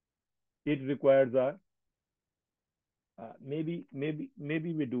 it requires a maybe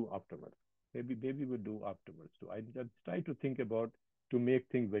we do afterwards. Maybe we do afterwards too. I just try to think about to make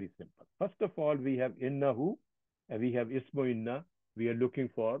things very simple. First of all, we have innahu and we have ismo inna. We are looking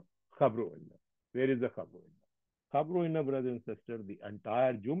for khabru inna. Where is the khabru inna? Khabru inna, brothers and sisters, the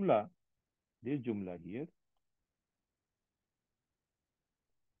entire jumla, this jumla here.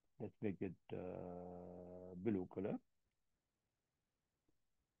 Let's make it blue color.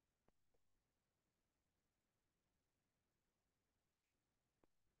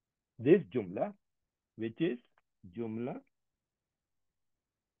 This jumla, which is jumla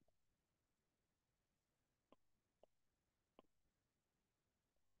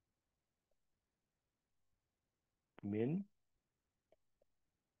min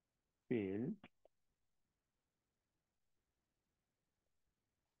fail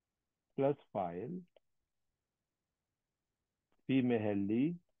plus file fi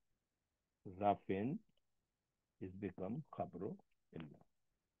mehalli rafin is become khabru illa.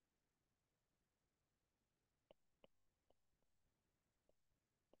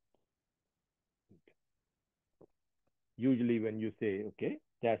 Usually when you say, okay,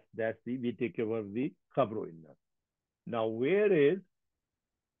 that's the, we take care of the khabru illa. Now where is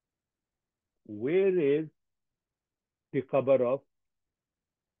the khabar of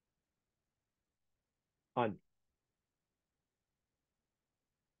an?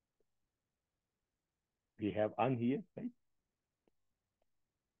 We have an here, right?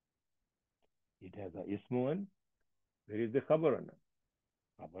 It has a ismu an. Where is the khabar an?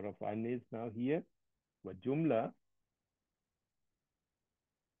 Khabar of an is now here. Jumla,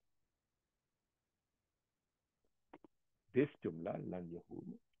 this jumla, lan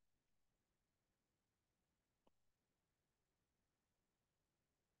yahud,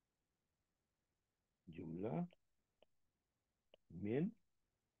 jumla min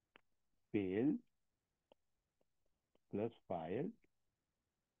fail plus file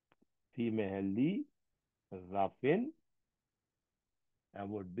fi mahalli rafin and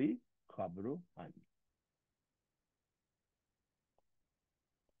would be khabru an.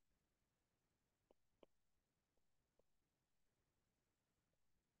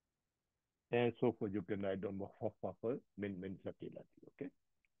 And so forth, you can write down min sakilati. Okay,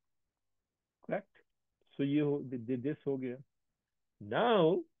 correct. So you did this ho gaya.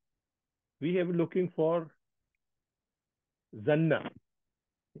 Now we have looking for zanna.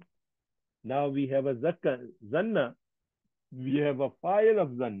 Now we have a zanna. We have a file of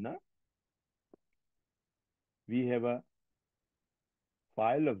zanna. We have a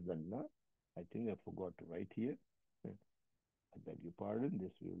file of zanna. I think I forgot to write here. I beg your pardon.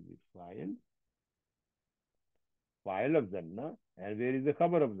 This will be file of zanna. And where is the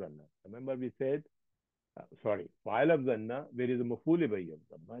khabar of zanna? Remember we said, sorry, file of zanna, where is the mafuli bhai of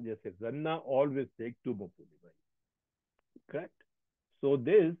zanna? Just say zanna always take two mafuli bhai. Correct? So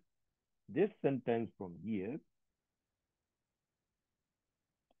this sentence from here,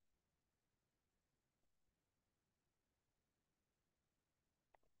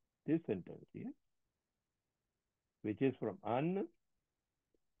 this sentence here, which is from an,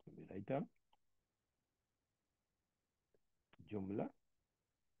 let me write down, jumla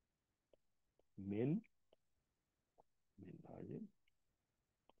min margin.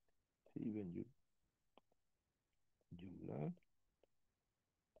 See when you jumla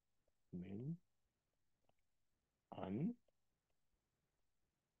min an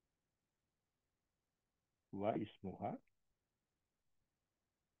wa ismuha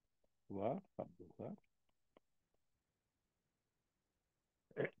wa khabruha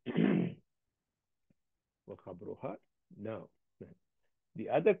wa khabruha. Now, the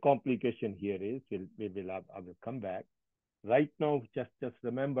other complication here is, I will come back. Right now, just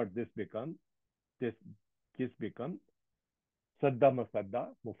remember this this become sadda masadda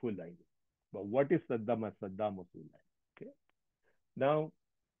maful line. But what is sadda masadda maful line? Okay. Now,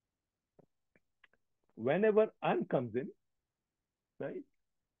 whenever an comes in, right?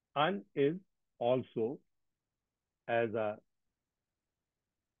 An is also as a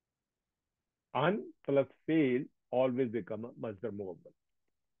an plus fail always become a masdar muawwal.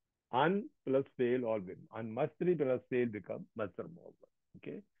 An plus fail always. An masdari plus fail become masdar muawwal.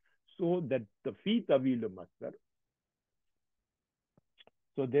 Okay. So that the fi tawil masdar.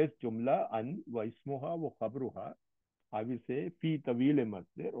 So there's jumla an wa ismuha wa khabruha. I will say fi tawil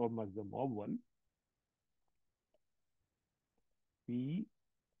masdar or masdar muawwal. Fi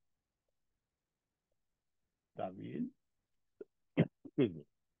tawil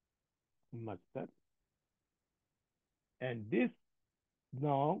masdar. And this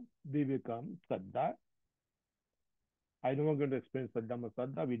now they become sadda. I know I'm going to explain sadda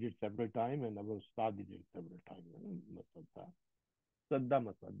masadda. We did several times, and our ustad did it several times. Masadda, sadda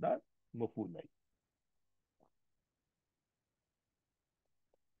masadda, mafulai.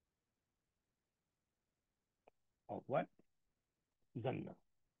 Of what? Zanna.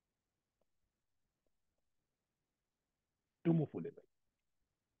 Two mafulai.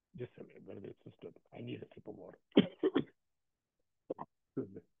 Just a minute, brother, sister. I need a sip of water.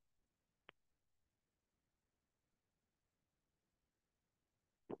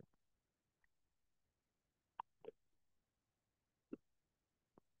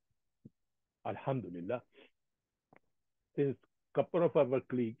 Alhamdulillah. Since couple of our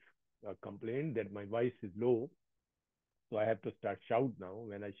colleagues complained that my voice is low, so I have to start shout now.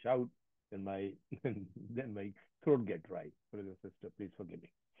 When I shout, then my then my throat get dry. Brother and sister, please forgive me.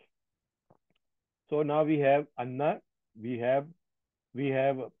 So now we have Anna, we have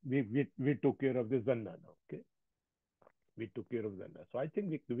we took care of the Zanna now. Okay, we took care of Zanna. So I think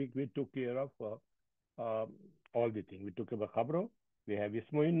we took care of all the things. We took care of Khabro. We have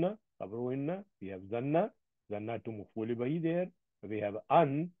Ismu Inna, Khabro Inna. We have Zanna, Zanna to Mufuli Bahi there. We have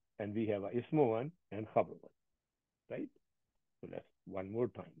An, and we have Ismu An and Khabro An. Right? So let's one more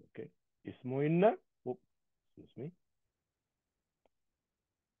time. Okay, Ismu Inna. Oh, excuse me.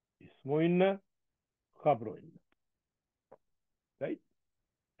 Ismu Inna, Khabro Inna. Right?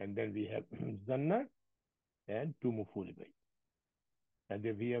 And then we have Zanna and two Mufuli Bahi. And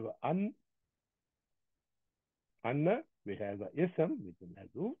then we have Anna, we have the ism, which is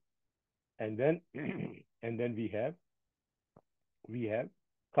Nazuf, and then and then we have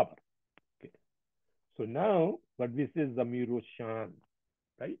Khabar. Okay. So now what we say is Zamiro Shan,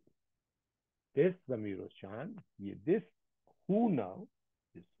 right? This Zamiro Shan, this who now,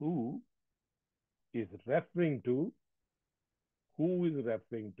 this is referring to, who is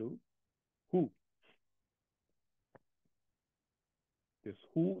referring to who? This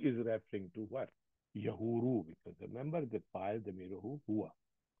who is referring to what? Yahuru, because remember the file, the Mirohu, Hua.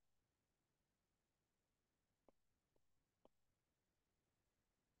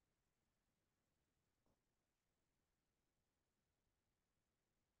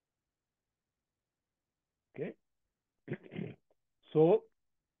 Okay. so,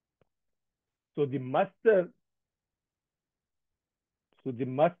 so the master, so the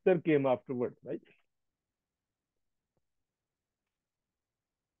master came afterwards, right?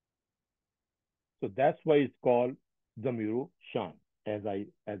 So that's why it's called Zamiru Shan, as I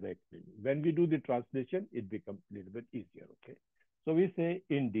explained. When we do the translation, it becomes a little bit easier. Okay. So we say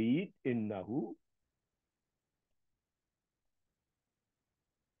indeed, innahu.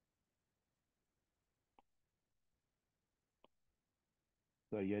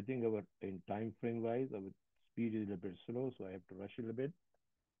 So I think our in time frame wise, our speed is a little bit slow, so I have to rush a little bit.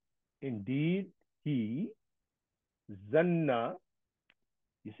 Indeed, he zanna.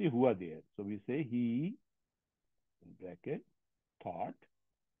 You see who are there. So we say he in bracket thought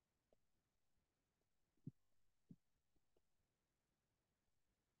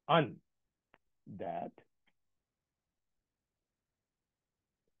un that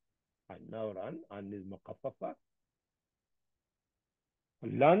and now run un is makaffafa.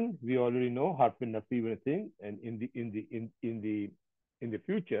 Lan we already know harfin nafi thing, and in the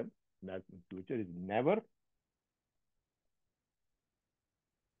future, that future is never.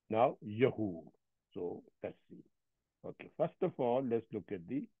 Now Yahoo. So let's see. Okay, first of all, let's look at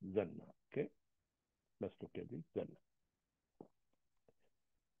the zanna. Okay, let's look at the zanna.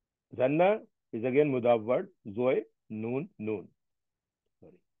 Zanna is again mudaf word. Zoe, noon.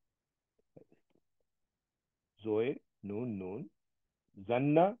 Sorry. Zoe, noon.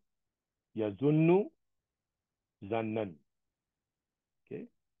 Zanna, yazunnu, zannan. Okay.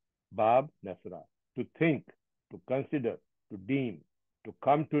 Bab, nasra. To think, to consider, to deem, to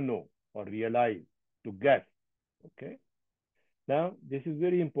come to know or realize, to guess. Okay. Now, this is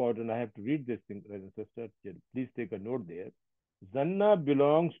very important. I have to read this thing, brothers and sisters. Please take a note there. Zanna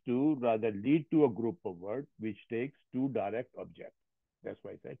belongs to, rather lead to a group of words which takes two direct objects. That's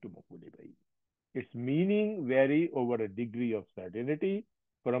why I said to mafuli bhai. Its meaning vary over a degree of certainty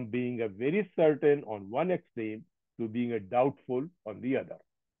from being a very certain on one extreme to being a doubtful on the other.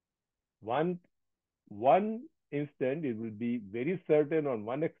 One instant it will be very certain on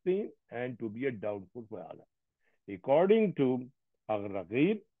one extreme and to be a doubtful for other. According to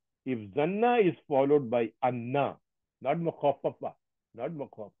Aghraqib, if zanna is followed by anna, not mukhaffafa,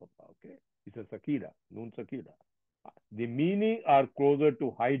 okay? It's a sakila, noon sakila. The meaning are closer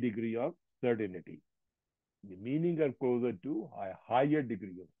to high degree of certainty. The meaning are closer to a higher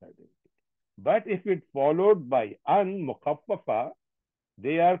degree of certainty. But if it followed by an mukhaffafa,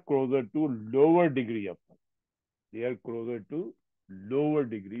 they are closer to lower degree of they are closer to lower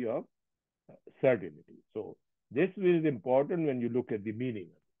degree of certainty. So this is important when you look at the meaning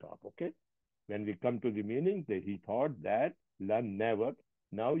at the top. Okay, when we come to the meaning, that he thought that lan never.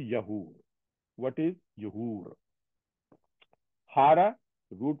 Now yahur. What is yahur? Hara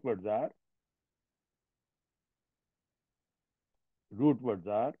root words are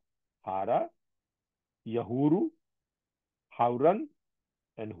hara, yahuru, hauran,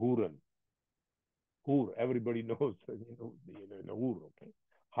 and huran. Hur, everybody knows, hur, okay.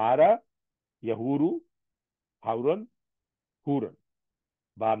 Hara, yahuru, hauran, huran.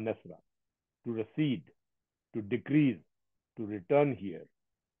 Bar nasra, to recede, to decrease, to return here,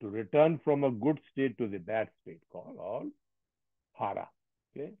 to return from a good state to the bad state, called all hara.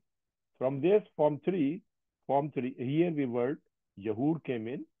 Okay. From this, form three, here the word yahur came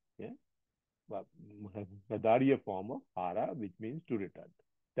in, yeah, Madariya form of hara, which means to return.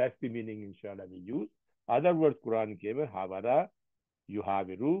 That's the meaning, inshallah, we use. Other words, Quran came in havara,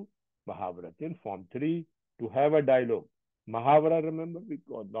 yuhaviru, mahavratin, form three, to have a dialogue. Mahavara, remember,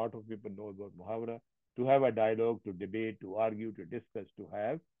 because a lot of people know about Mahavara, to have a dialogue, to debate, to argue, to discuss, to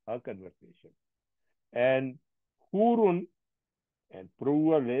have a conversation. And hurun, and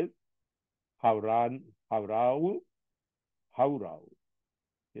plural is havran, havrau, havrau.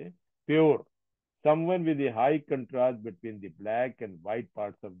 Okay? Pure, someone with a high contrast between the black and white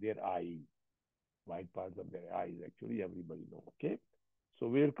parts of their eyes. White parts of their eyes, actually, everybody knows. Okay. So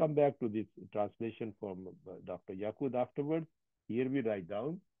we'll come back to this translation from Dr. Yaqub afterwards. Here we write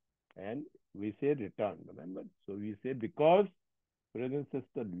down and we say return, remember? So we say because Brother and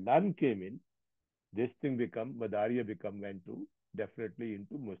sister, lan came in. This thing become, Madariya become, went to definitely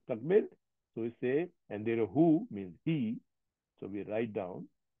into Mustaqbil. So we say, and there who means he. So we write down,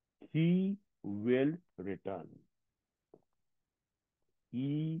 he will return.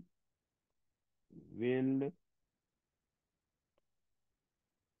 He will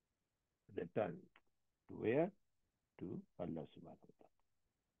return. To where? To Allah subhanahu wa ta'ala.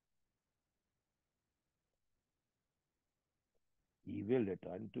 He will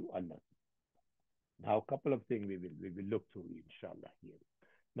return to Allah. Now, a couple of things we will look through, inshallah, here.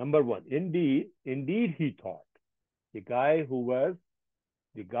 Number one, indeed he thought. The guy who was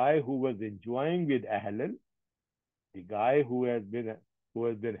enjoying with Ahlul, the guy who has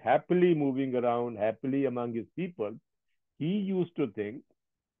been happily moving around, happily among his people, he used to think,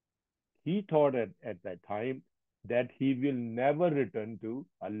 he thought at that time that he will never return to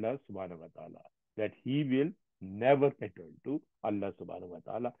Allah subhanahu wa ta'ala, that he will never return to Allah subhanahu wa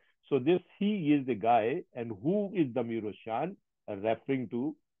ta'ala. So this he is the guy, and who is Damir Shan referring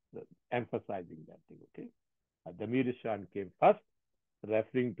to, emphasizing that thing, okay? Damir Shan came first,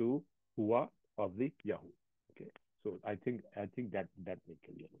 referring to Huwa of the Yahoo. Okay. So I think that makes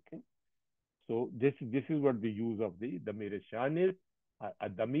clear, okay? So this is what the use of the damir shan is, a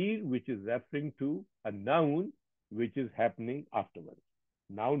damir which is referring to a noun which is happening afterwards.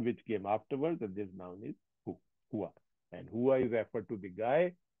 Noun which came afterwards, and this noun is who, hua. And hua is referred to the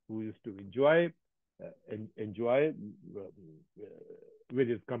guy who used to enjoy with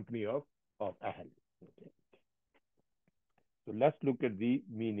his company of ahl. Okay. So let's look at the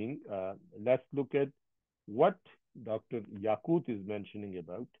meaning. Let's look at what Dr. Yakut is mentioning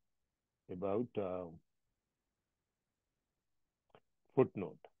about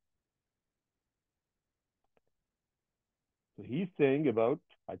footnote. So he's saying about,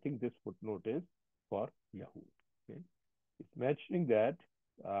 I think this footnote is for Yahoo. Okay. It's mentioning that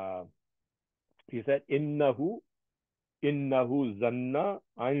he said, innahu zanna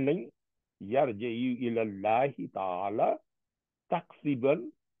an yarji'u ila Allah ta'ala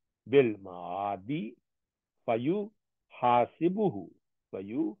taksiban bil maadi fayu hasibuhu.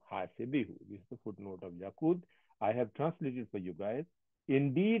 Fayu hasibuhu. This is the footnote of Yaqut. I have translated for you guys.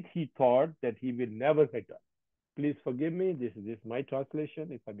 Indeed, he thought that he will never return. Please forgive me. This is my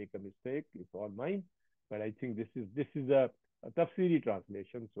translation. If I make a mistake, it's all mine. But I think this is a tafsiri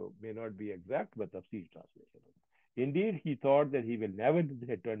translation, so may not be exact, but tafsiri translation. Indeed, he thought that he will never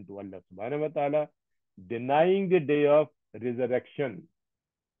return to Allah subhanahu wa ta'ala, denying the day of resurrection.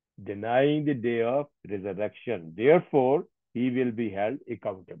 Denying the day of resurrection. Therefore, he will be held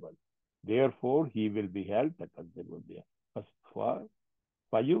accountable. Therefore, he will be held accountable.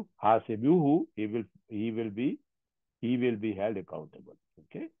 For you, hasibuhu, he will be held accountable.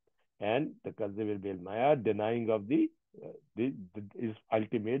 Okay, and the kazzab will be maya, denying of his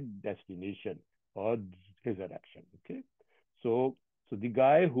ultimate destination or resurrection. Okay, so the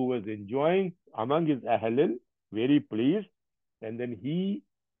guy who was enjoying among his ahlil, very pleased, and then he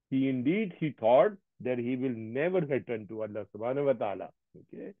thought that he will never return to Allah subhanahu wa ta'ala.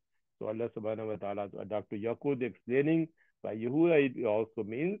 Okay, so Allah subhanahu wa ta'ala, Dr. Yaqub explaining by Yahuwah, it also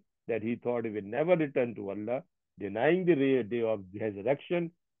means that he thought he will never return to Allah, denying the day of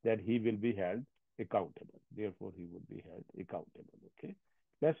resurrection, that he will be held accountable. Therefore, he will be held accountable. Okay,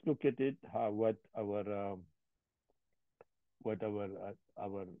 let's look at it. What our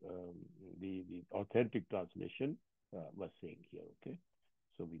the authentic translation was saying here. Okay,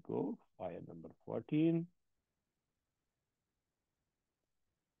 so we go ayah number 14.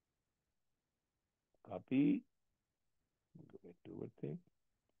 Copy. Go back to our thing.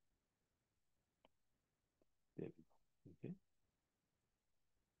 There we go. Okay.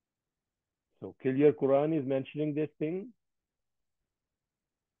 So clear Quran is mentioning this thing.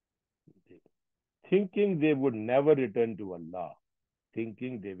 Thinking they would never return to Allah.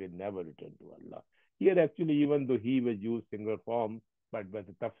 Thinking they will never return to Allah. Here actually, even though he was used singular form, but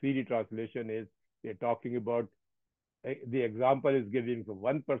the tafsiri translation is, they're talking about, the example is giving for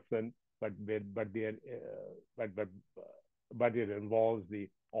one person, but it involves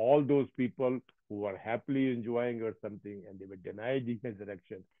all those people who are happily enjoying or something, and they were denied the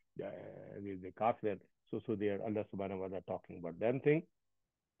resurrection. The kafir. So they are, Allah subhanahu wa ta'ala talking about them thing.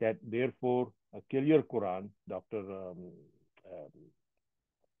 That therefore a clear Quran, Dr.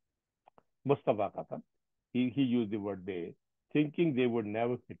 Mustafa Katan, he used the word they, thinking they would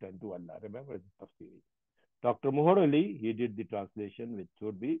never return to Allah. Remember the tafsiri. Dr. Muhar Ali, he did the translation, which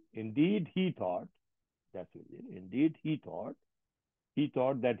would be, indeed he thought, that's it, indeed he thought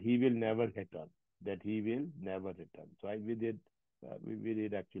that he will never return, that he will never return. So we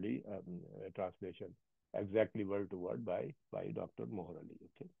did actually a translation. exactly word to word by Dr. Mohar Ali.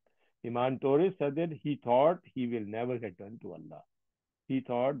 Okay. Iman Torres said that he thought he will never return to Allah. He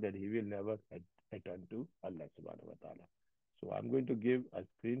thought that he will never return to Allah subhanahu wa ta'ala. So I'm going to give a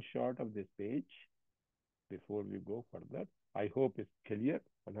screenshot of this page before we go further. I hope it's clear,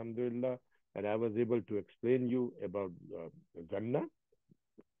 alhamdulillah, and I was able to explain you about Ganna,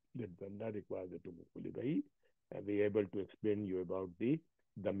 that Ganna requires a Tumukulibahi, and be able to explain you about the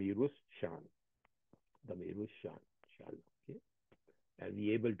Damirus Shan, Damirus Shan, inshallah. Okay, and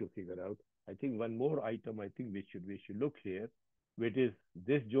be able to figure out. I think one more item. I think we should look here, which is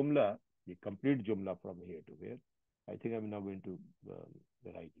this Jumla, the complete Jumla from here to here. I think I'm now going to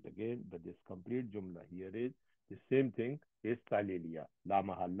write it again, but this complete Jumla here is the same thing is Taliliya, La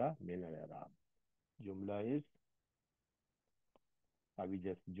Mahalla Min Al-I'rab. Jumla is Avi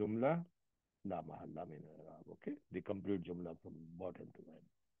just Jumla, La Mahalla Min Al-I'rab. Okay, the complete Jumla from bottom to end.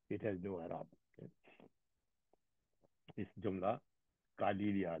 It has no Arab. Okay, this Jumla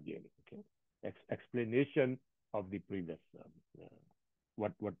Kaliliya again. Okay, explanation of the previous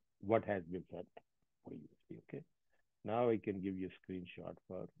what what what has been said previously. Okay, now I can give you a screenshot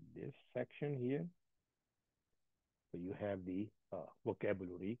for this section here. So you have the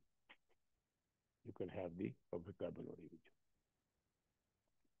vocabulary. You can have the vocabulary.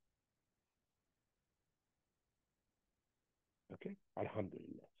 Okay,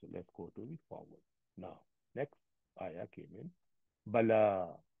 Alhamdulillah. So let's go to the forward. Now, next ayah came in.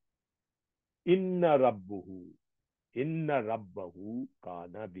 Bala inna rabbuhu inna rabbahu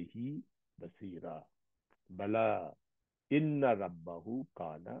kana bihi basira. Bala inna rabbahu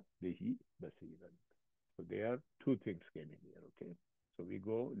kana bihi basiran. So there are two things came in here. Okay, so we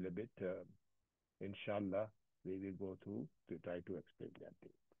go a little bit. Inshallah, we will go to try to explain that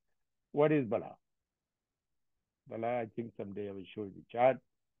thing. What is Bala? Bala, I think someday I will show you the chart.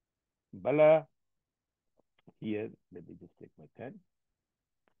 Bala here, let me just take my pen,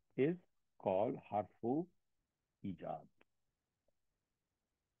 is called Harfu Ijab.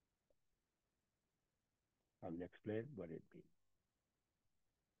 I will explain what it means.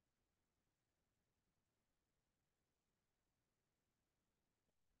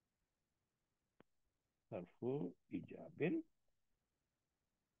 Harfu Ijabin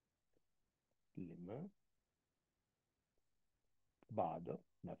lima ba'da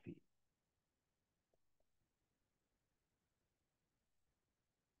nafi.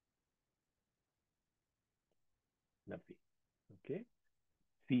 Nafi. Okay.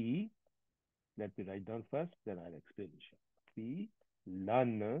 Fi, let me write down first, then I'll explain. Fi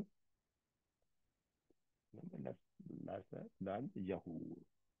lan, lan yahur.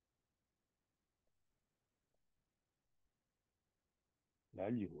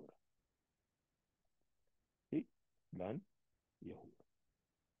 Lan yahur. Fi lan yahur.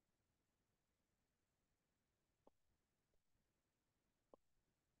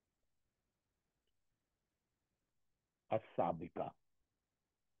 As-sabika.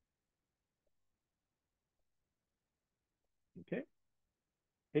 Okay.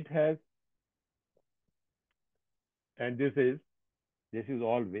 It has, and this is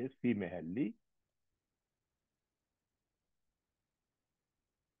always fi mahalli.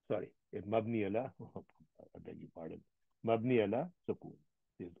 Sorry, it mabni ala. I beg your pardon. Mabni ala sukoon.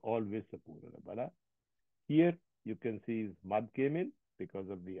 Is always sukoon ala bala. Here you can see mad came in because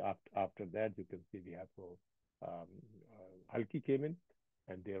of the after that you can see the afro halki came in,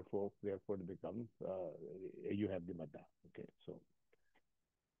 and therefore it becomes you have the madda. Okay, so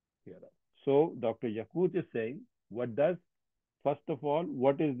here. So Dr. Yakut is saying, what does first of all,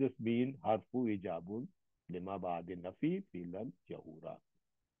 what does this mean? Harfu ijabun lima ba'di nafi filan jahura.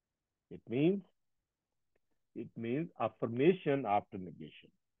 It means affirmation after negation.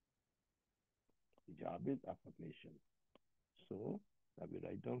 Ijab is affirmation. So I will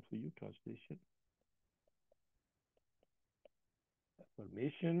write down for you translation.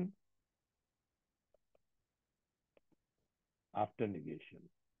 Affirmation after negation.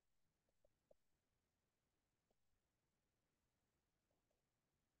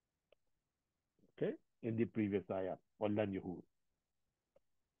 Okay, in the previous ayah, Wallan Yahur.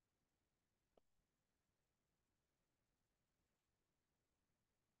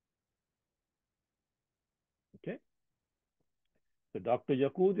 Okay, so Dr.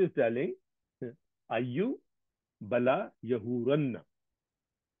 Yaqut is telling, Ayu bala yahuranna.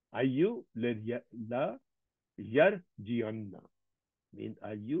 Ayu la yarjianna. Means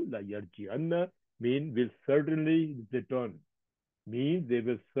Ayu la yarjianna mean will certainly return. Means they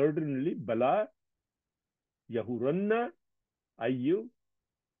will certainly bala yahuranna ayu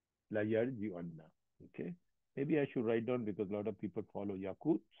la yarjianna. Okay, maybe I should write down because a lot of people follow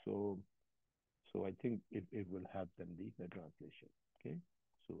Yaqut. So So I think it will help them the translation. Okay.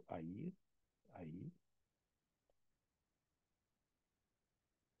 So I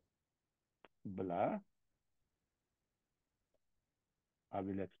bala. I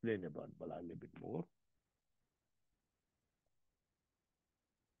will explain about bala a little bit more.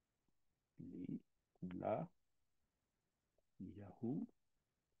 Li la yahu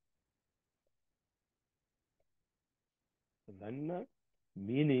ranna,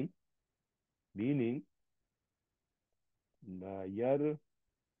 meaning meaning la yar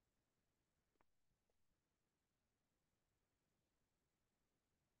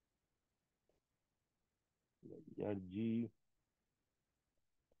yarji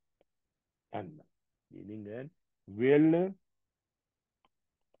anna, meaning that will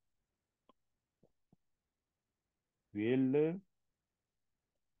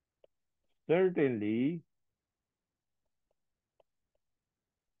certainly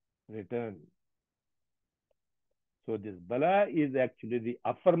return. So this bala is actually the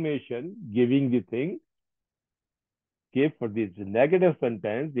affirmation giving the thing. Okay, for this negative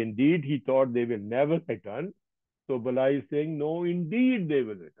sentence, indeed he thought they will never return. So bala is saying, no, indeed they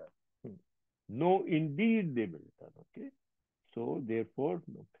will return. No, indeed they will return. Okay. So therefore,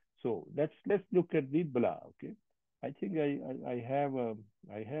 no. So let's look at the bala. Okay. I think I have a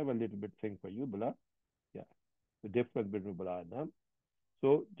little bit thing for you, bala. Yeah. The difference between bala and nam.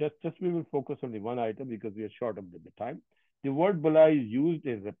 So just we will focus on the one item because we are short of the time. The word bala is used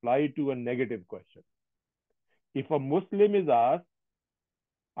in reply to a negative question. If a Muslim is asked,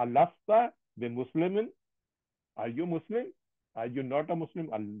 Alasta be Muslimin, are you Muslim? Are you not a Muslim?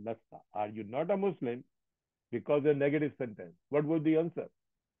 Alasta, are you not a Muslim? Because a negative sentence. What would the answer?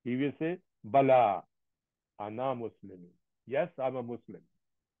 He will say, Bala, ana Muslimin. Yes, I'm a Muslim.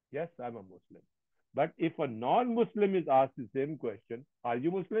 Yes, I'm a Muslim. But if a non-Muslim is asked the same question, are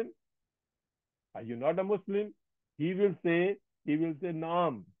you Muslim? Are you not a Muslim? He will say,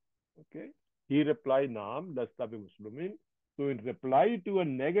 Naam. Okay. He replied, Naam, lasta bi Muslimin. So in reply to a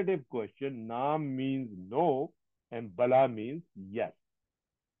negative question, Naam means no and Bala means yes.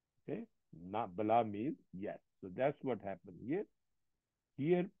 Okay. Bala means yes. So that's what happened here.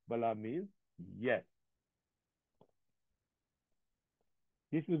 Here, Bala means yes.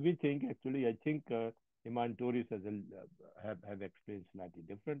 This is we think actually. I think Iman Toris have explained slightly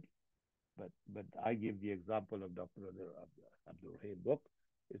different. But I give the example of Dr. Abdul Rahim book.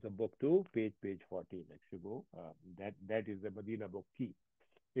 It's a book two, page 14. If you go, that is the Medina book key,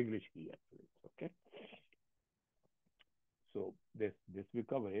 English key actually. Okay. So this we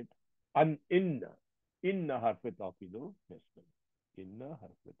cover it. An inna harf taqidu nisban. Inna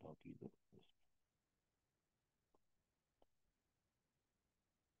harf taqidu nisban.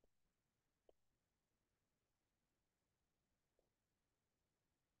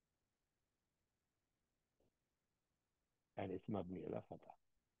 And it's mabni ala fatah.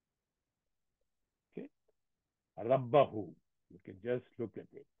 Okay. Rabbahu. You can just look at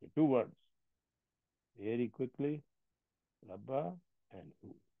it. The two words very quickly. Rabba and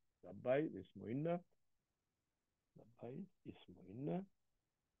who. Rabba is ismu inna. Rabba is ismu inna.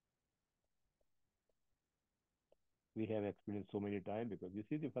 We have experienced so many times because you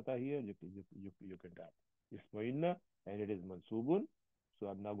see the fatah here, you can type. It's muinna and it is mansubun. So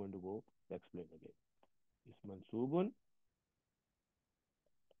I'm now going to go explain again. It's mansubun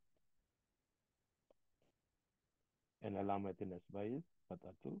and alamat nasba is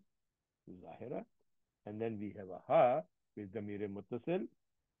fatatu zahira. And then we have a ha with the mire muttasil.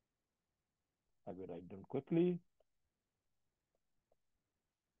 I will write down quickly.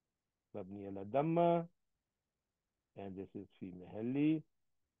 Mabni ala damma. And this is fi mahalli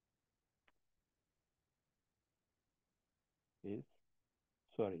is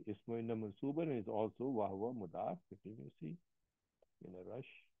sorry, ismu inna mansuban is also wahwa mudaf. If you see in a rush,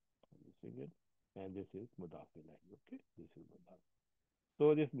 I'm using it. And this is mudaf ilahi. Okay, this is mudaf.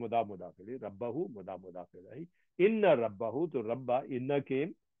 So this mudaf ilahi, rabbahu mudaf ilahi. Inna rabbahu, so rabba, inna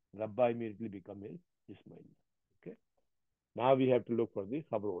came, rabba immediately become ismail. Okay. Now we have to look for the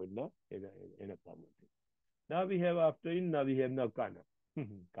khabru inna in a common thing. Now we have after inna, we have now kana.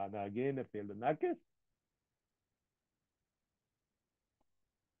 Kana again, a failed nakis.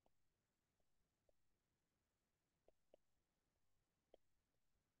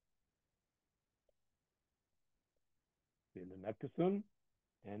 Failed nakisun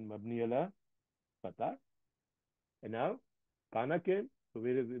and mabni ala fatah. And now kana came. So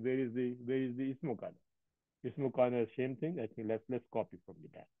where is the ismu kana? Ismu kana same thing. I think let's copy from the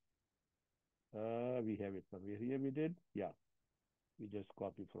back. We have it somewhere here. We did, yeah. We just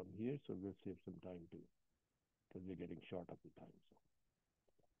copy from here, so we'll save some time too, because we're getting short of the time. So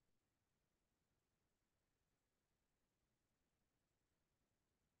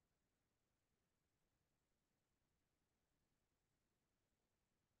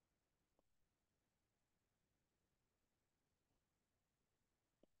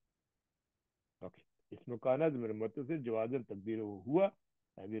इसमें काना ज़मीर मुत्तसिल जवाज़न तकदीर हुआ,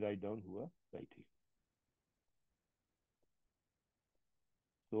 and we write down हुआ right here.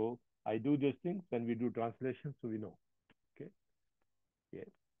 So I do these things when we do translation, so we know. Okay. Yeah.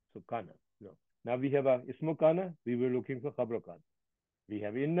 So kana. No. Now we have a ismu kana. We were looking for khabro kana. We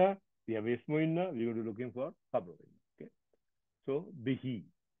have inna. We have ismu inna. We were looking for khabro inna. Okay. So bihi.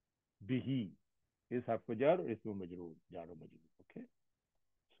 Bihi is harf jar, ismu majroor, jar or majroor. Okay.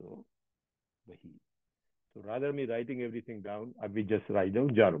 So bihi. So rather me writing everything down, I will just write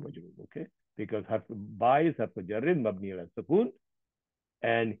down jar or majroor. Okay. Because harf ba is harf jarrin mabni ala sukun,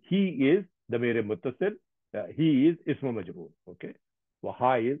 and he is ضمير متصل. He is اسم مجرور. Okay.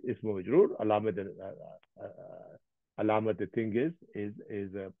 وها is اسم مجرور. علامة the thing is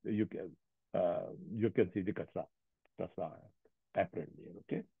you can see the kasra apparent there.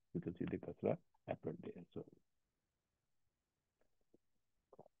 Okay. You can see the kasra apparent there. So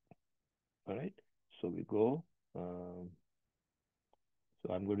all right. So we go.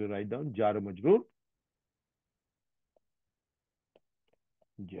 So I'm going to write down jar majroor.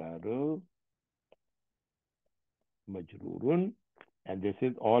 Jar majroorun. And this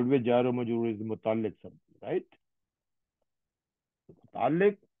is always jar majroor is mutalik something, right?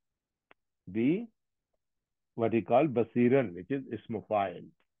 Mutalik be what we call basiran, which is ismu fa'il.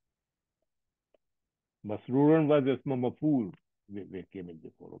 Masruran was ismu maf'ul. We came in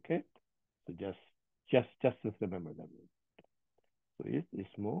before, okay? So just remember that. So it's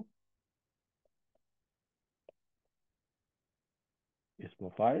ismu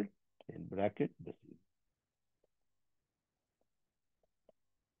fa'il in bracket basir.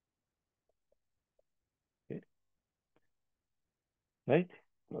 Okay, right?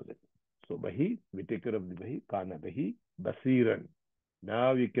 Close it. So bahi, we take care of the bahi. Kana bahi basiran.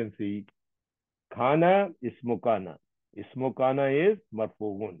 Now you can see kana ismu kana. Ismu kana is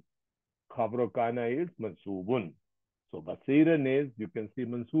marfuun. Khabru kana is mansubun. So basiran is, you can see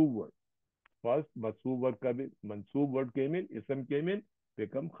mansoob word. First mansoob word came in, ism came in,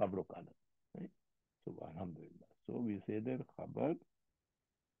 become khabru kana. Right? So alhamdulillah. So we say that khabar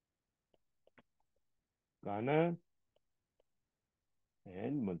kana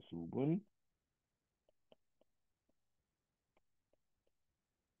and mansoobun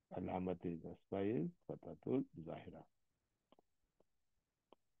alamat nasba is fatatul zahira.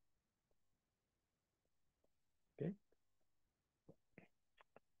 Okay.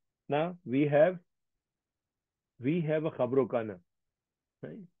 Now we have a khabru kana,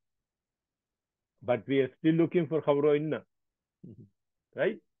 right? But we are still looking for khabru inna,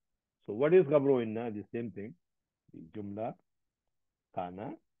 right? So what is khabru inna? The same thing. The jumla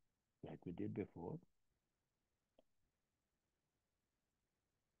kana, like we did before.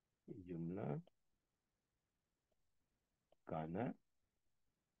 Jumla kana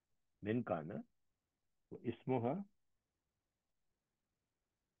min kana ismuha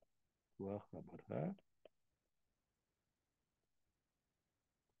wa khabarha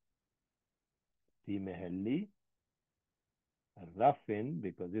fi mahalli rafin,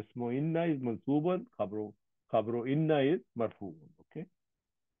 because ismu inna is mansuban, khabru inna is marfuun. Okay.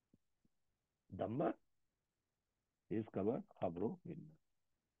 Damma is khabar khabru inna.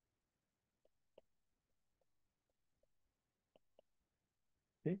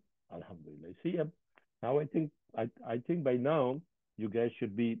 Okay. Alhamdulillah. See, now I think by now you guys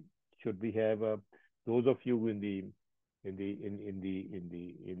should be have those of you in the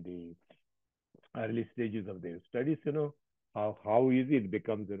early stages of their studies, how easy it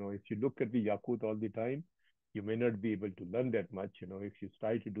becomes. If you look at the Yakut all the time, you may not be able to learn that much. If you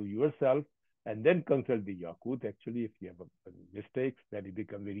try to do yourself and then consult the Yakut, actually, if you have mistakes, then it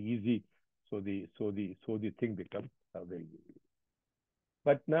becomes very easy. So the thing becomes very easy.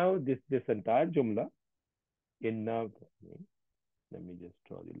 But now this entire jumla in now, let me just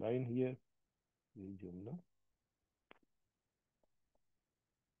draw the line here. The jumla.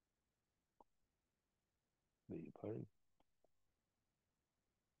 The current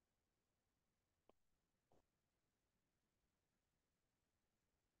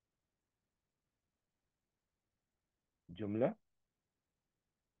jumla.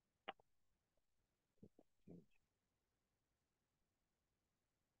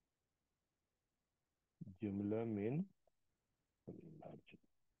 Jumla min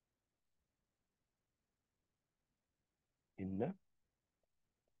inna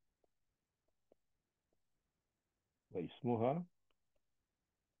wa ismuha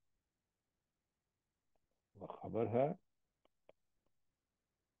wa khabarha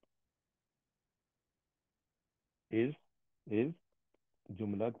is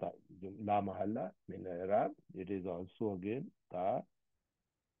jumla ta la mahalla min i'rab. It is also again ta.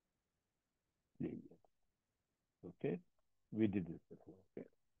 Okay, we did this before. Okay,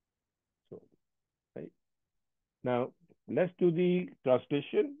 so right now let's do the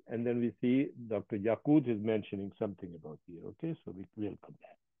translation, and then we see Dr. Yaqut is mentioning something about here. Okay, so we will come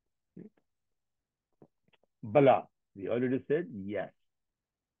back. Okay. Bala, we already said yes.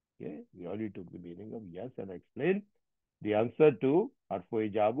 Okay, we already took the meaning of yes and explained the answer to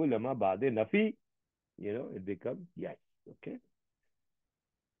harfu ijabu lama bade nafi. It becomes yes. Okay,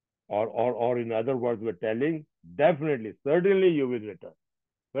 or in other words, we're telling definitely, certainly you will return.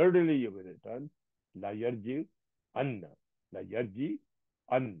 Certainly you will return. La yarji anna. La yarji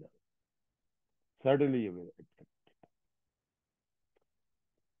anna. Certainly you will return.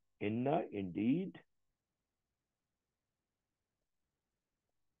 Inna, indeed.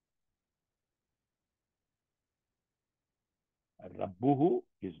 Rabbuhu,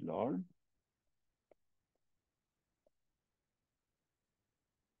 his Lord.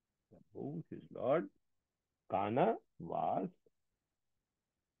 Rabbuhu, his Lord. Kana was,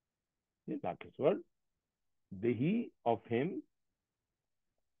 is his word. Bihi, of him.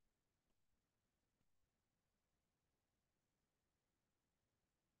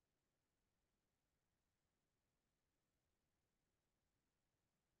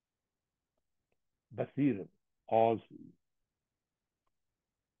 Basir, all.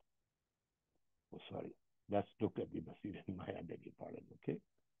 Oh, sorry. Let's look at the Basir in my, I beg your pardon. Okay.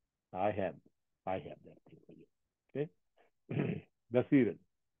 I have, I have that thing for you. Okay. Basiran.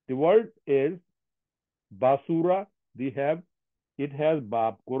 The word is Basura. It has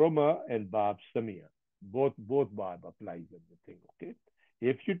Bab Kuroma and Bab Samia. Both Bab applies in the thing. Okay.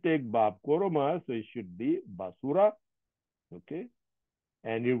 If you take Bab Kuroma, so it should be Basura. Okay.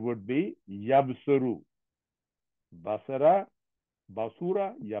 And it would be Yabsuru. Basara,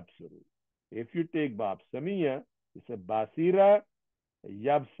 Basura, Yabsuru. If you take Bab Samia, it's a Basira,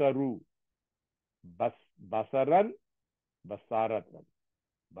 Yabsaru. Basaran, Basaratan.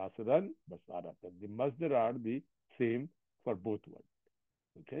 Basaran, Basaratan. The masdar are the same for both words.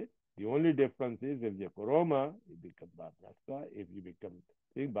 Okay? The only difference is if you Koroma, it becomes Bab Nasta. If you become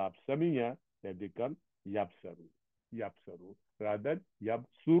Bab Samiya, they become Yapsaru. Yapsaru. Rather,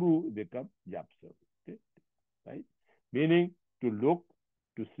 Yapsuru become Yapsaru. Okay? Right? Meaning to look,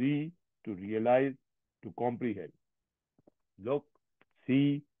 to see, to realize, to comprehend. Look,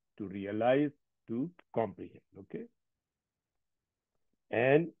 see, to realize, to comprehend. Okay?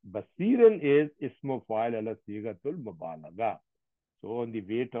 And Basiran is ismu fa'il ala sigatul mubalaga. So on the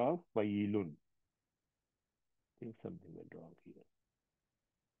weight of fa'ilun. I think something went wrong here.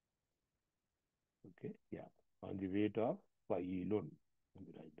 Okay, yeah. On the weight of fa'ilun. Let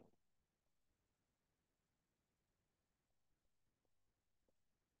me write down.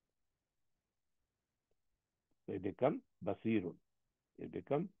 So it becomes basirun. It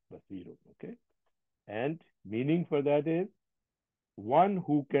becomes basirun. Okay. And meaning for that is one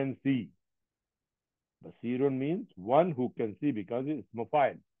who can see. Basirun means one who can see because it's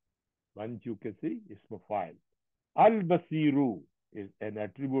mufa'il. One you can see is mufa'il. Al-Basiru is an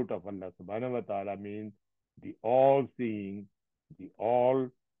attribute of Allah subhanahu wa ta'ala, means the all-seeing, the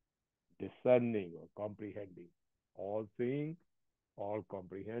all-discerning or comprehending. All-seeing,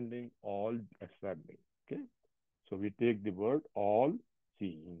 all-comprehending, all-discerning. Okay? So we take the word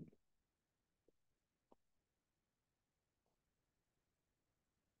all-seeing.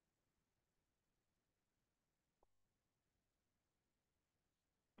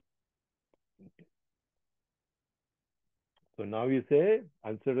 Okay. So now we say,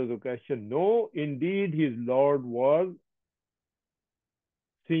 answer to the question, no, indeed his Lord was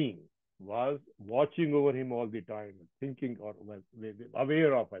seeing, was watching over him all the time, thinking or was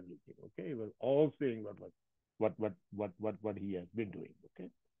aware of everything. Okay, he was all seeing what he has been doing. Okay,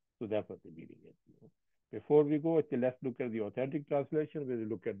 so that's what the meaning is. Before we go, okay, let's look at the authentic translation. We'll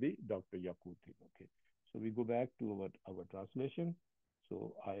look at the Dr. Yakuti. Okay, so we go back to our translation.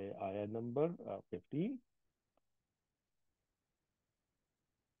 So ayah number 15.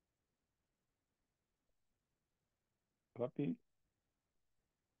 Copy.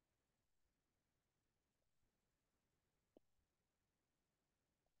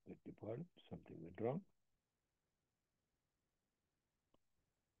 Beg your pardon, something went wrong.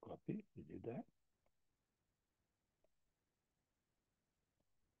 Copy. We did that.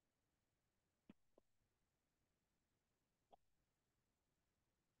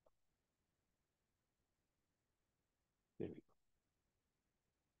 There we go.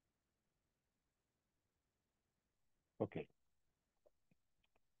 Okay.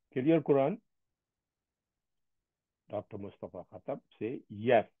 Clear Quran. Dr. Mustafa Khatab say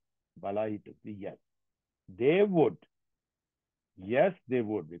yes. Bala he took the yes. They would. Yes, they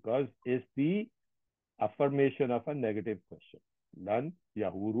would, because it's the affirmation of a negative question. Lan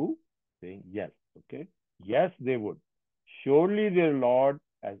Yahuru saying yes. Okay. Yes, they would. Surely their Lord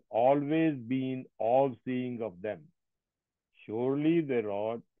has always been all seeing of them. Surely their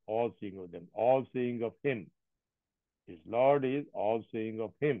Lord all seeing of them, all seeing of him. His Lord is all seeing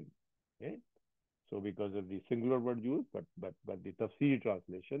of him. Okay. So because of the singular word used, but the tafsir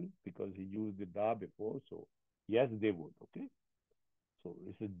translation, because he used the da before, so yes, they would. Okay. So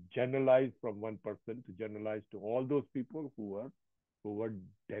it's a generalized from one person to generalize to all those people who were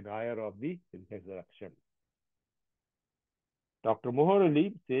denier of the resurrection. Dr. Mohar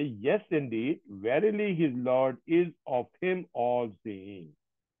Ali says, yes, indeed, verily his Lord is of him all seeing.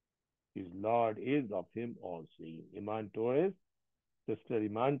 His Lord is of him all seeing. Iman Torres, Sister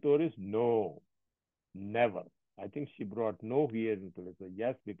Iman Torres, no, never. I think she brought no here into it. So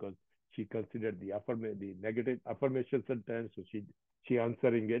yes, because she considered the negative affirmation sentence, so she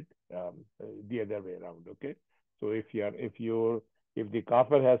answering it the other way around. Okay, so if the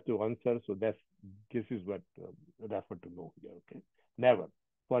kafir has to answer, so this is what refer to know here. Okay, never.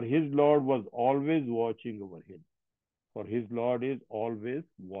 For his Lord was always watching over him. For his Lord is always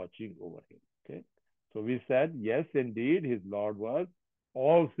watching over him. Okay. So we said, yes, indeed, his Lord was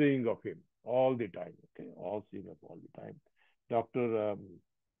all seeing of him all the time. Okay. All seeing of all the time. Dr.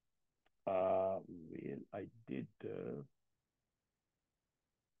 Well, I did, I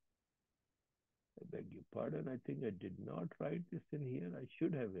beg your pardon. I think I did not write this in here. I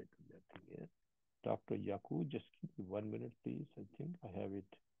should have written that thing here. Dr. Yaku, just give me 1 minute, please. I think I have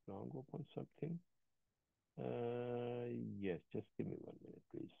it wrong open something. Yes, just give me 1 minute,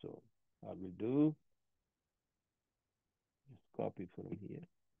 please. So I will do, just copy from here.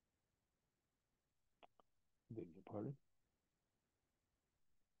 Beg your pardon.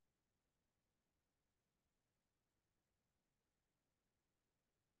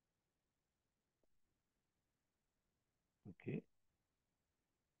 Okay,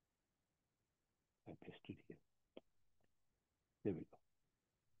 I pasted here. There we go.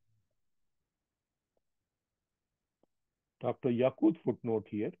 Dr. Yakut footnote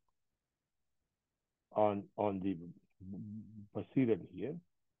here on the Basiran here.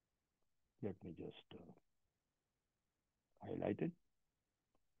 Let me just highlight it.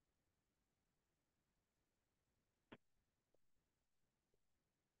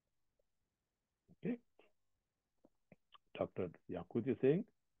 Okay, Dr. Yakut is saying,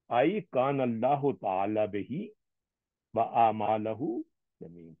 I kan Allahu Ta'ala bihi wa amalahu.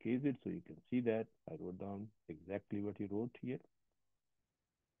 Let me increase it so you can see that. I wrote down exactly what he wrote here.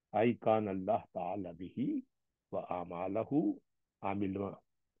 I kan Allah Ta'ala bihi wa amalahu amilwa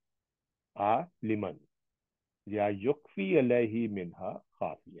liman ya yukfi alayhi minha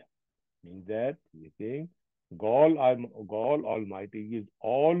khafiya. Means that we think God Almighty is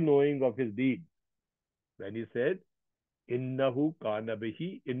all knowing of his deeds. When he said, Innahu kana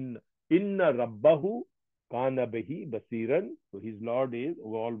bihi, inna rabbahu kana bihi basiran. So his Lord is,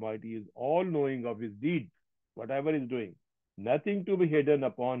 Almighty is all knowing of his deeds, whatever he's doing. Nothing to be hidden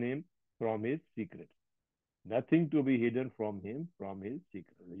upon him from his secrets. Nothing to be hidden from him from his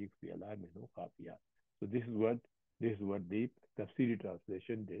secrets. So this is what the tafsiri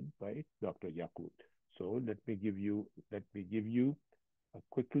translation did by Dr. Yakut. So let me give you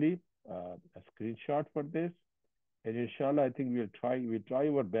quickly a screenshot for this, and inshallah I think we'll try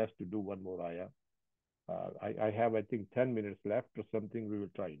our best to do one more ayah. I have I think 10 minutes left or something. We will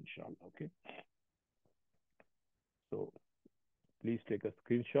try inshallah. Okay. So please take a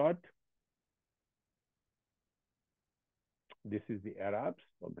screenshot. This is the Arabs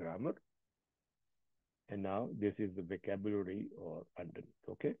or grammar, and now this is the vocabulary or underneath.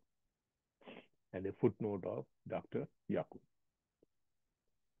 Okay, and a footnote of Dr. Yakub.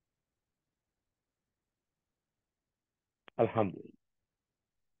 Alhamdulillah.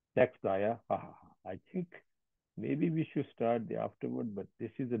 Next ayah. I think maybe we should start the afterward, but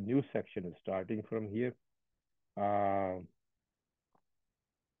this is a new section starting from here.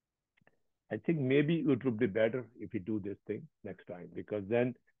 I think maybe it would be better if we do this thing next time, because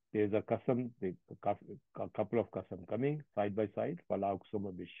then there's a couple of qasam coming side by side. Fala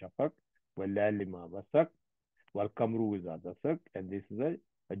uqsimu bishafaq wal layli ma wasaq wal qamru iza dasaq, and this is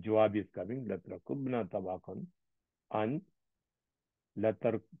a jawab is coming. Latrakubna tabaqan an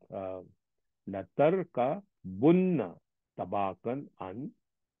latar latarka bunna tabaqan an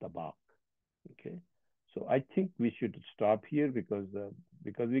tabaq. Okay, so I think we should stop here because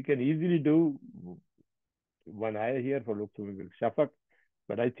we can easily do one ayah here for Luqsum bil Shafaq,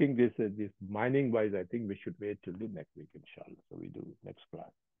 but I think this mining wise, I think we should wait till the next week, inshallah. So we do next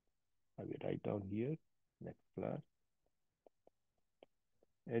class. I will write down here next class.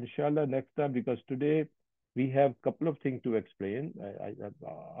 Inshallah, next time, because today we have a couple of things to explain.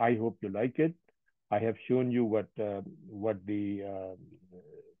 I hope you like it. I have shown you what the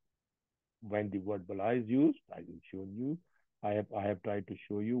when the word bala is used. I will show you. I have tried to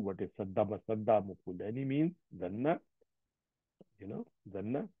show you what is sadda mufulani means. Zanna, you know,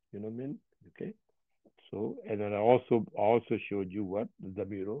 zanna, mean. Okay. So, and then I also showed you what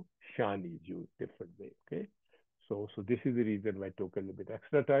Zamiro Shan is used different way. Okay. So this is the reason why I took a little bit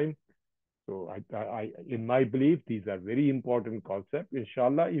extra time. So in my belief, these are very important concepts.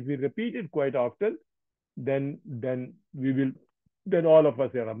 Inshallah, if we repeat it quite often, then we will, then all of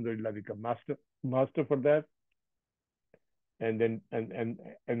us, alhamdulillah, become master for that. And then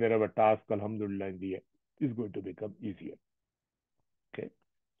our task, alhamdulillah, in the end, is going to become easier. Okay.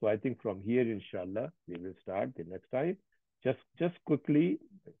 So I think from here, inshallah, we will start the next time. Just quickly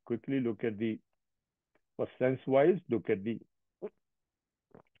look at the, for sense wise, look at the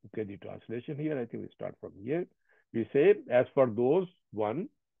translation here. I think we start from here. We say, as for those one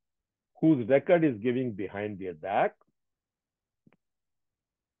whose record is giving behind their back,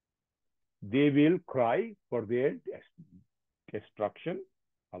 they will cry for their destruction,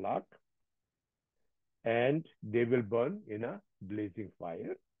 halak, and they will burn in a blazing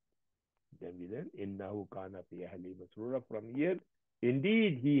fire. Then we learn, innahu kana fi ahli masrura. From here,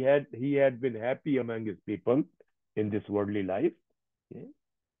 indeed, he had been happy among his people in this worldly life. Okay.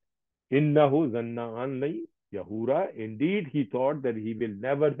 Innahu zanna an Yahura. Indeed, he thought that he will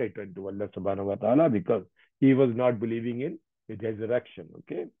never return to Allah subhanahu wa ta'ala because he was not believing in resurrection.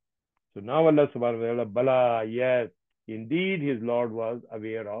 Okay. So now Allah subhanahu wa ta'ala, Bala, yes, indeed his Lord was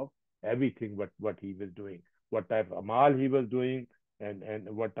aware of everything what he was doing, what type of amal he was doing, and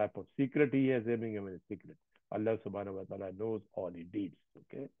what type of secret he has having him in secret. Allah subhanahu wa ta'ala knows all his deeds.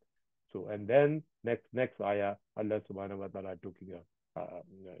 Okay. So, and then next ayah, Allah subhanahu wa ta'ala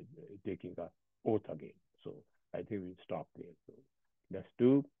taking a oath again. So I think we'll stop there. So let's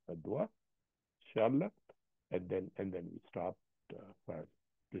do a dua, inshallah, and then we stop for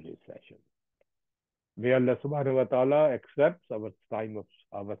today's session. May Allah subhanahu wa ta'ala accepts our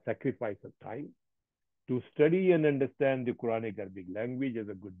sacrifice of time to study and understand the Quranic Arabic language as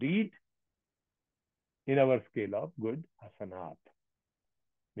a good deed in our scale of good hasanat.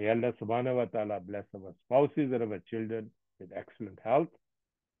 May Allah subhanahu wa ta'ala bless our spouses and our children with excellent health.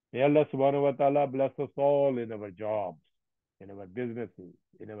 May Allah subhanahu wa ta'ala bless us all in our jobs, in our businesses,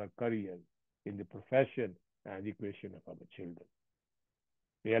 in our careers, in the profession and education of our children.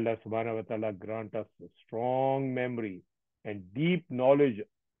 May Allah subhanahu wa ta'ala grant us a strong memory and deep knowledge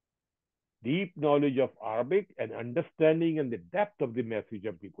of Arabic and understanding and the depth of the message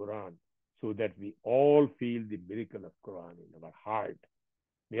of the Quran, so that we all feel the miracle of Quran in our heart.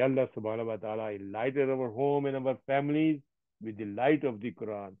 May Allah subhanahu wa ta'ala enlighten our home and our families with the light of the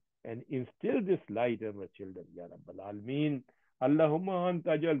Quran and instill this light in our children. Ya Rabbal Alameen. Allahumma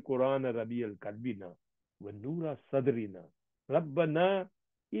anta ajal Quran rabi'al qalbina wa nura sadrina. Rabbana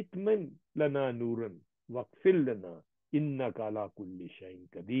itmin lana nuran waqfil lana innaka ala kulli shay'in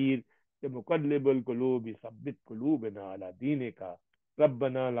qadir. Ya muqallibal qulubi sabbit qulubana ala dinika.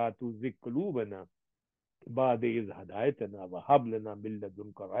 Rabbana la tuzigh qulubana بعد إذ هديتنا وهب لنا من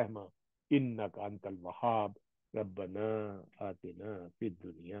لدنك رحمة إنك أنت الوهاب ربنا آتنا في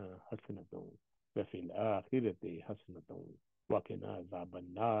الدنيا حسنة وفي الآخرة حسنة وقنا عذاب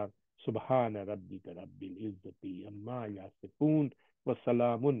النار سبحان ربك رب العزة عما يصفون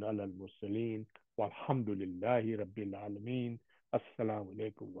وسلام على المرسلين والحمد لله رب العالمين. السلام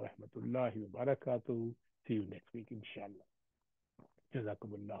عليكم ورحمة الله وبركاته. See you next week, inshallah.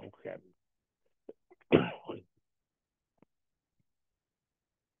 جزاكم الله خير.